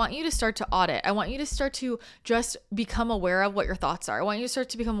 I want you to start to audit. I want you to start to just become aware of what your thoughts are. I want you to start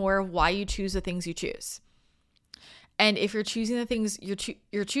to become aware of why you choose the things you choose. And if you're choosing the things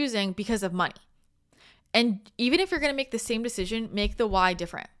you're choosing because of money. And even if you're going to make the same decision, make the why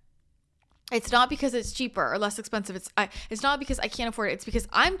different. It's not because it's cheaper or less expensive. It's not because I can't afford it. It's because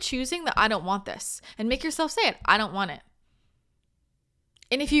I'm choosing that I don't want this. And make yourself say it. I don't want it.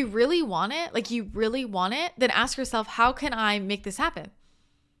 And if you really want it, then ask yourself, how can I make this happen?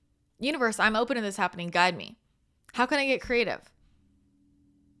 Universe, I'm open to this happening. Guide me. How can I get creative?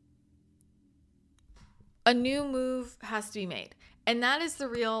 A new move has to be made. And that is the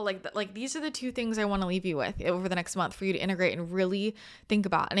real, these are the two things I want to leave you with over the next month for you to integrate and really think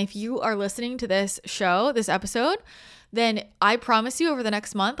about. And if you are listening to this episode, then I promise you over the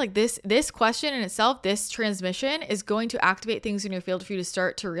next month, like this question in itself, this transmission is going to activate things in your field for you to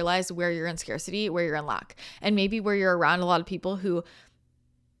start to realize where you're in scarcity, where you're in lack, and maybe where you're around a lot of people who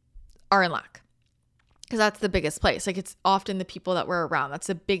are in lack. Because that's the biggest place. Like, it's often the people that we're around. That's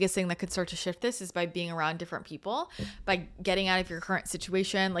the biggest thing that could start to shift this, is by being around different people, by getting out of your current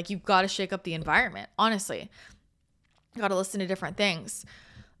situation. Like, you've got to shake up the environment, honestly. You got to listen to different things.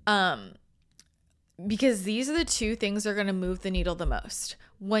 Because these are the two things that are going to move the needle the most.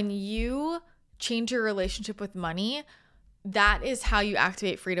 When you change your relationship with money, that is how you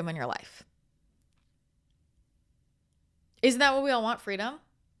activate freedom in your life. Isn't that what we all want? Freedom?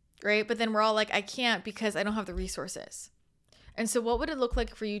 Right? But then we're all like, I can't because I don't have the resources. And so what would it look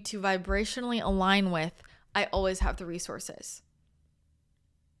like for you to vibrationally align with, I always have the resources?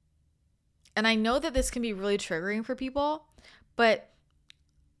 And I know that this can be really triggering for people, but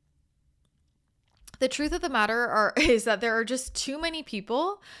the truth of the matter is that there are just too many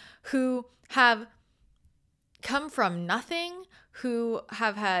people who have come from nothing, who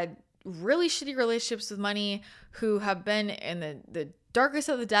have had really shitty relationships with money, who have been in the darkest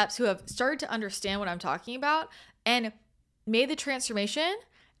of the depths, who have started to understand what I'm talking about and made the transformation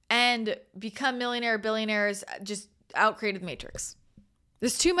and become millionaire, billionaires, just out-created the matrix.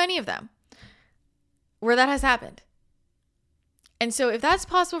 There's too many of them where that has happened. And so if that's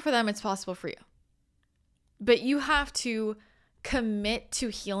possible for them, it's possible for you. But you have to commit to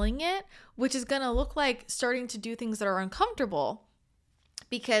healing it, which is going to look like starting to do things that are uncomfortable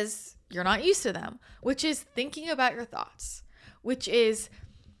because you're not used to them, which is thinking about your thoughts, which is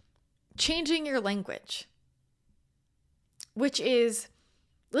changing your language, which is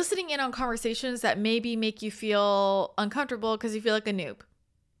listening in on conversations that maybe make you feel uncomfortable because you feel like a noob,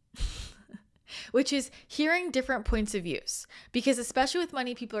 which is hearing different points of views. Because especially with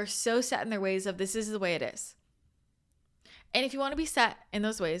money, people are so set in their ways of this is the way it is. And if you want to be set in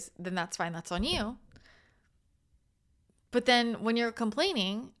those ways, then that's fine. That's on you. But then when you're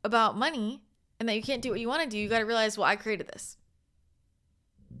complaining about money and that you can't do what you want to do, you got to realize, well, I created this.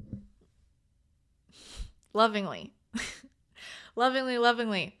 Lovingly.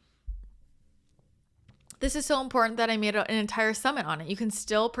 Lovingly. This is so important that I made an entire summit on it. You can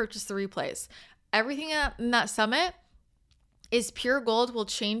still purchase the replays. Everything in that summit is pure gold, will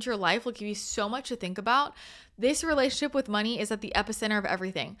change your life, will give you so much to think about. This relationship with money is at the epicenter of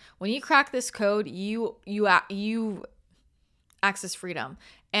everything. When you crack this code, you access freedom.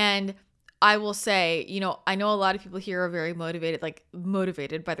 And I will say, I know a lot of people here are very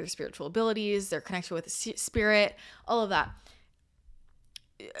motivated by their spiritual abilities, their connection with the spirit, all of that.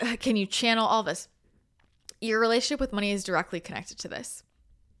 Can you channel all this? Your relationship with money is directly connected to this.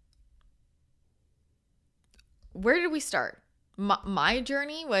 Where did we start? My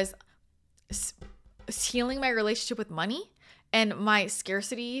journey was healing my relationship with money and my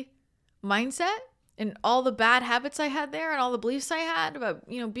scarcity mindset and all the bad habits I had there and all the beliefs I had about,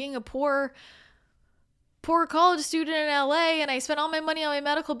 being a poor college student in LA, and I spent all my money on my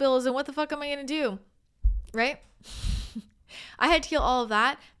medical bills, and what the fuck am I going to do? Right? I had to heal all of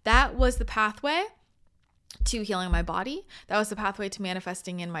that. That was the pathway to healing my body. That was the pathway to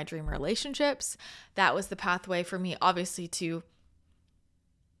manifesting in my dream relationships. That was the pathway for me, obviously, to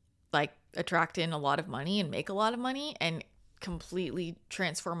attract in a lot of money and make a lot of money and completely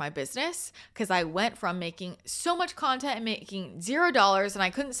transform my business, because I went from making so much content and making $0 and I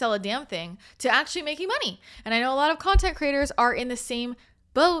couldn't sell a damn thing to actually making money. And I know a lot of content creators are in the same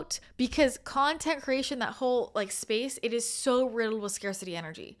boat, because content creation, that whole space, it is so riddled with scarcity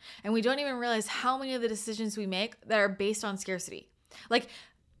energy. And we don't even realize how many of the decisions we make that are based on scarcity.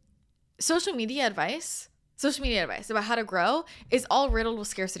 Social media advice about how to grow is all riddled with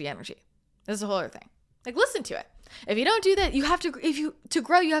scarcity energy. That's a whole other thing. Listen to it. If you don't do that, to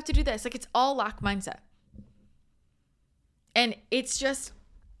grow, you have to do this. It's all lack mindset. And it's just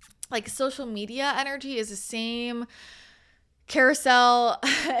social media energy is the same carousel.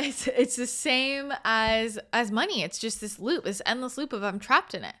 It's the same as money. It's just this loop, this endless loop of I'm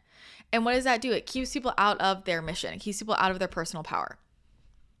trapped in it. And what does that do? It keeps people out of their mission. It keeps people out of their personal power.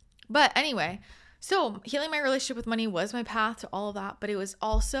 But anyway, so healing my relationship with money was my path to all of that, but it was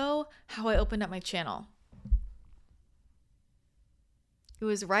also how I opened up my channel. It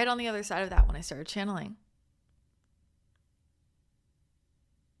was right on the other side of that when I started channeling.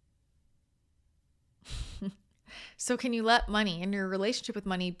 So can you let money and your relationship with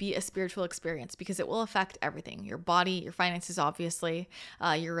money be a spiritual experience? Because it will affect everything: your body, your finances, obviously,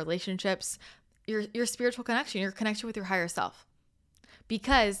 your relationships, your spiritual connection, your connection with your higher self.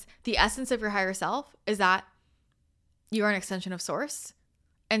 Because the essence of your higher self is that you are an extension of Source,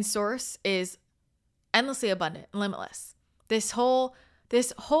 and Source is endlessly abundant and limitless. This whole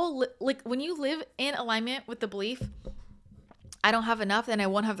when you live in alignment with the belief, I don't have enough and I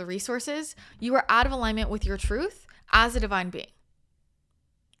won't have the resources, you are out of alignment with your truth as a divine being.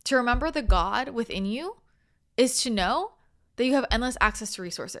 To remember the God within you is to know that you have endless access to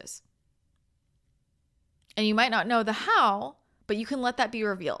resources. And you might not know the how, but you can let that be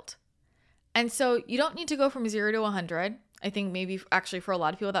revealed. And so you don't need to go from 0 to 100. I think maybe actually for a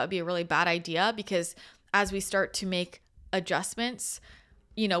lot of people that would be a really bad idea, because as we start to make adjustments,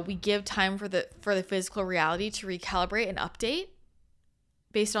 we give time for the physical reality to recalibrate and update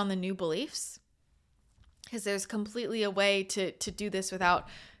based on the new beliefs. Because there's completely a way to do this without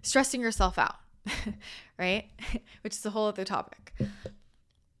stressing yourself out, right? Which is a whole other topic.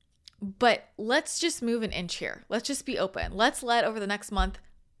 But let's just move an inch here. Let's just be open. Let's let over the next month,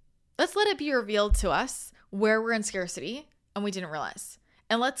 let's let it be revealed to us where we're in scarcity and we didn't realize.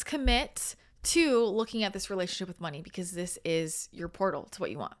 And let's commit to looking at this relationship with money, because this is your portal to what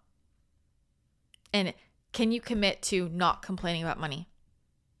you want. And can you commit to not complaining about money?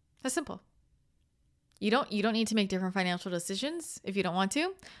 That's simple. You don't need to make different financial decisions if you don't want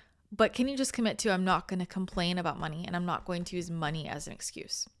to, but can you just commit to, I'm not going to complain about money and I'm not going to use money as an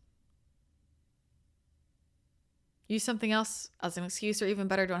excuse? Use something else as an excuse, or even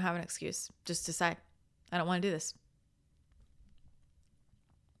better, don't have an excuse. Just decide, I don't want to do this.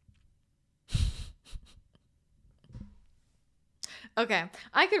 Okay,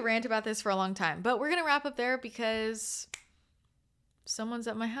 I could rant about this for a long time, but we're going to wrap up there because someone's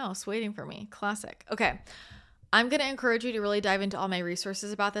at my house waiting for me. Classic. Okay, I'm going to encourage you to really dive into all my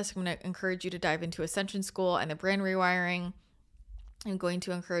resources about this. I'm going to encourage you to dive into Ascension School and the brand rewiring. I'm going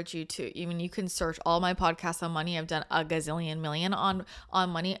to encourage you to, you can search all my podcasts on money. I've done a gazillion million on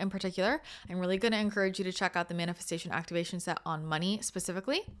money in particular. I'm really going to encourage you to check out the manifestation activation set on money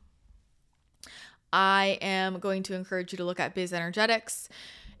specifically. I am going to encourage you to look at Biz Energetics.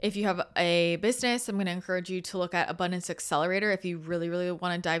 If you have a business, I'm going to encourage you to look at Abundance Accelerator if you really, really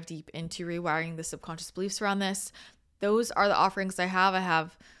want to dive deep into rewiring the subconscious beliefs around this. Those are the offerings I have.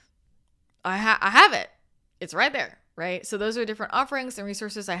 I have it. It's right there, right? So those are different offerings and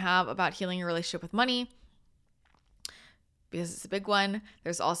resources I have about healing your relationship with money, because it's a big one.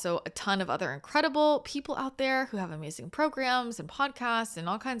 There's also a ton of other incredible people out there who have amazing programs and podcasts and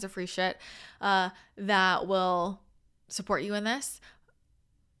all kinds of free shit that will support you in this.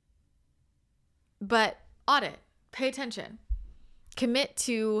 But audit, pay attention, commit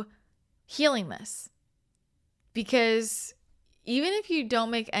to healing this, because even if you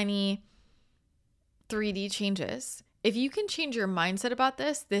don't make any 3D changes, if you can change your mindset about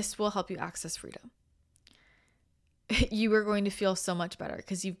this, this will help you access freedom. you are going to feel so much better,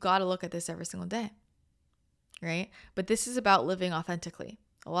 because you've got to look at this every single day, right? But this is about living authentically.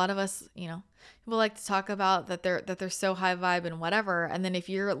 A lot of us, people like to talk about that they're so high vibe and whatever, and then if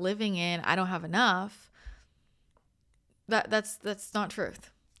you're living in I don't have enough, that's not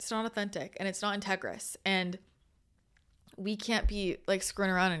truth. It's not authentic, and it's not integrous, and we can't be like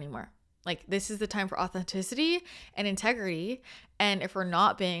screwing around anymore. Like, this is the time for authenticity and integrity. And if we're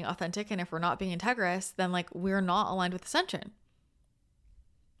not being authentic and if we're not being integrous, then like we're not aligned with Ascension.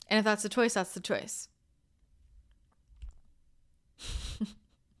 And if that's the choice, that's the choice.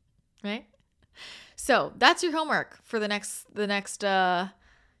 Right? So that's your homework for the next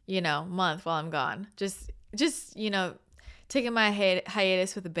month while I'm gone. Just taking my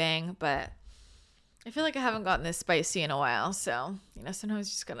hiatus with a bang, but I feel like I haven't gotten this spicy in a while. So,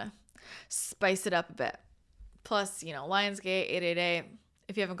 sometimes just gonna spice it up a bit. Plus, Lionsgate 888.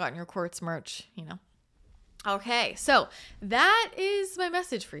 If you haven't gotten your Quartz merch, Okay, so that is my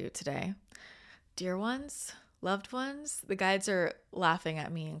message for you today. Dear ones, loved ones, the guides are laughing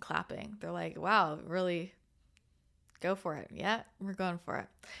at me and clapping. They're like, wow, really go for it. Yeah, we're going for it.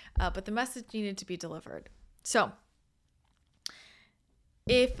 But the message needed to be delivered. So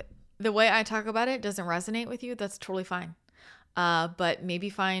if the way I talk about it doesn't resonate with you, that's totally fine. But maybe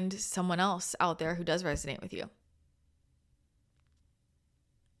find someone else out there who does resonate with you,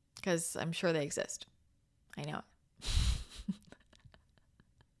 because I'm sure they exist. I know it.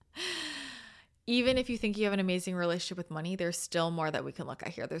 Even if you think you have an amazing relationship with money, there's still more that we can look at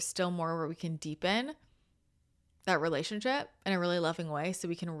here. There's still more where we can deepen that relationship in a really loving way, so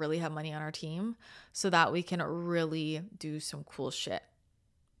we can really have money on our team, so that we can really do some cool shit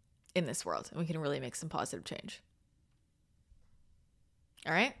in this world, and we can really make some positive change.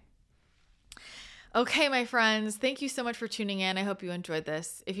 All right. Okay, my friends, thank you so much for tuning in. I hope you enjoyed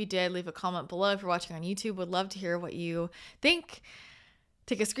this. If you did, leave a comment below. If you're watching on YouTube, would love to hear what you think.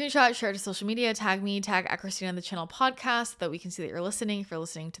 Take a screenshot, share it to social media, tag me, tag @Christina on the channel podcast, so that we can see that you're listening, if you're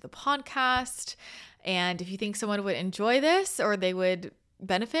listening to the podcast. And if you think someone would enjoy this, or they would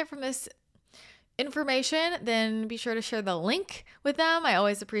benefit from this information, then be sure to share the link with them. I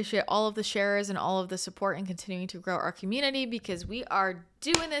always appreciate all of the shares and all of the support in continuing to grow our community, because we are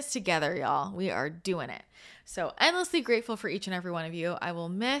doing this together, y'all. We are doing it. So endlessly grateful for each and every one of you. I will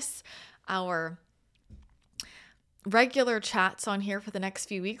miss our regular chats on here for the next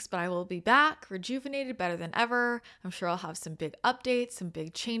few weeks, but I will be back rejuvenated, better than ever. I'm sure I'll have some big updates, some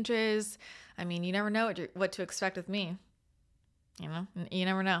big changes. I mean, you never know what to expect with me. You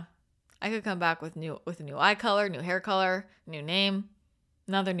never know. I could come back with a new eye color, new hair color, new name,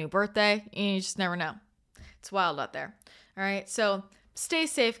 another new birthday. You just never know. It's wild out there. All right. So stay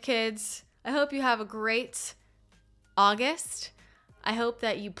safe, kids. I hope you have a great August. I hope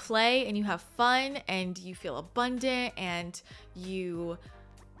that you play and you have fun and you feel abundant and you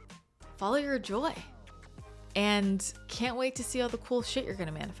follow your joy, and can't wait to see all the cool shit you're going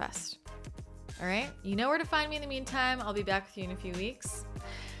to manifest. All right. You know where to find me in the meantime. I'll be back with you in a few weeks.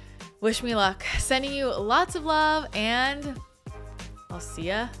 Wish me luck. Sending you lots of love, and I'll see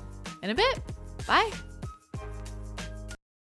ya in a bit. Bye.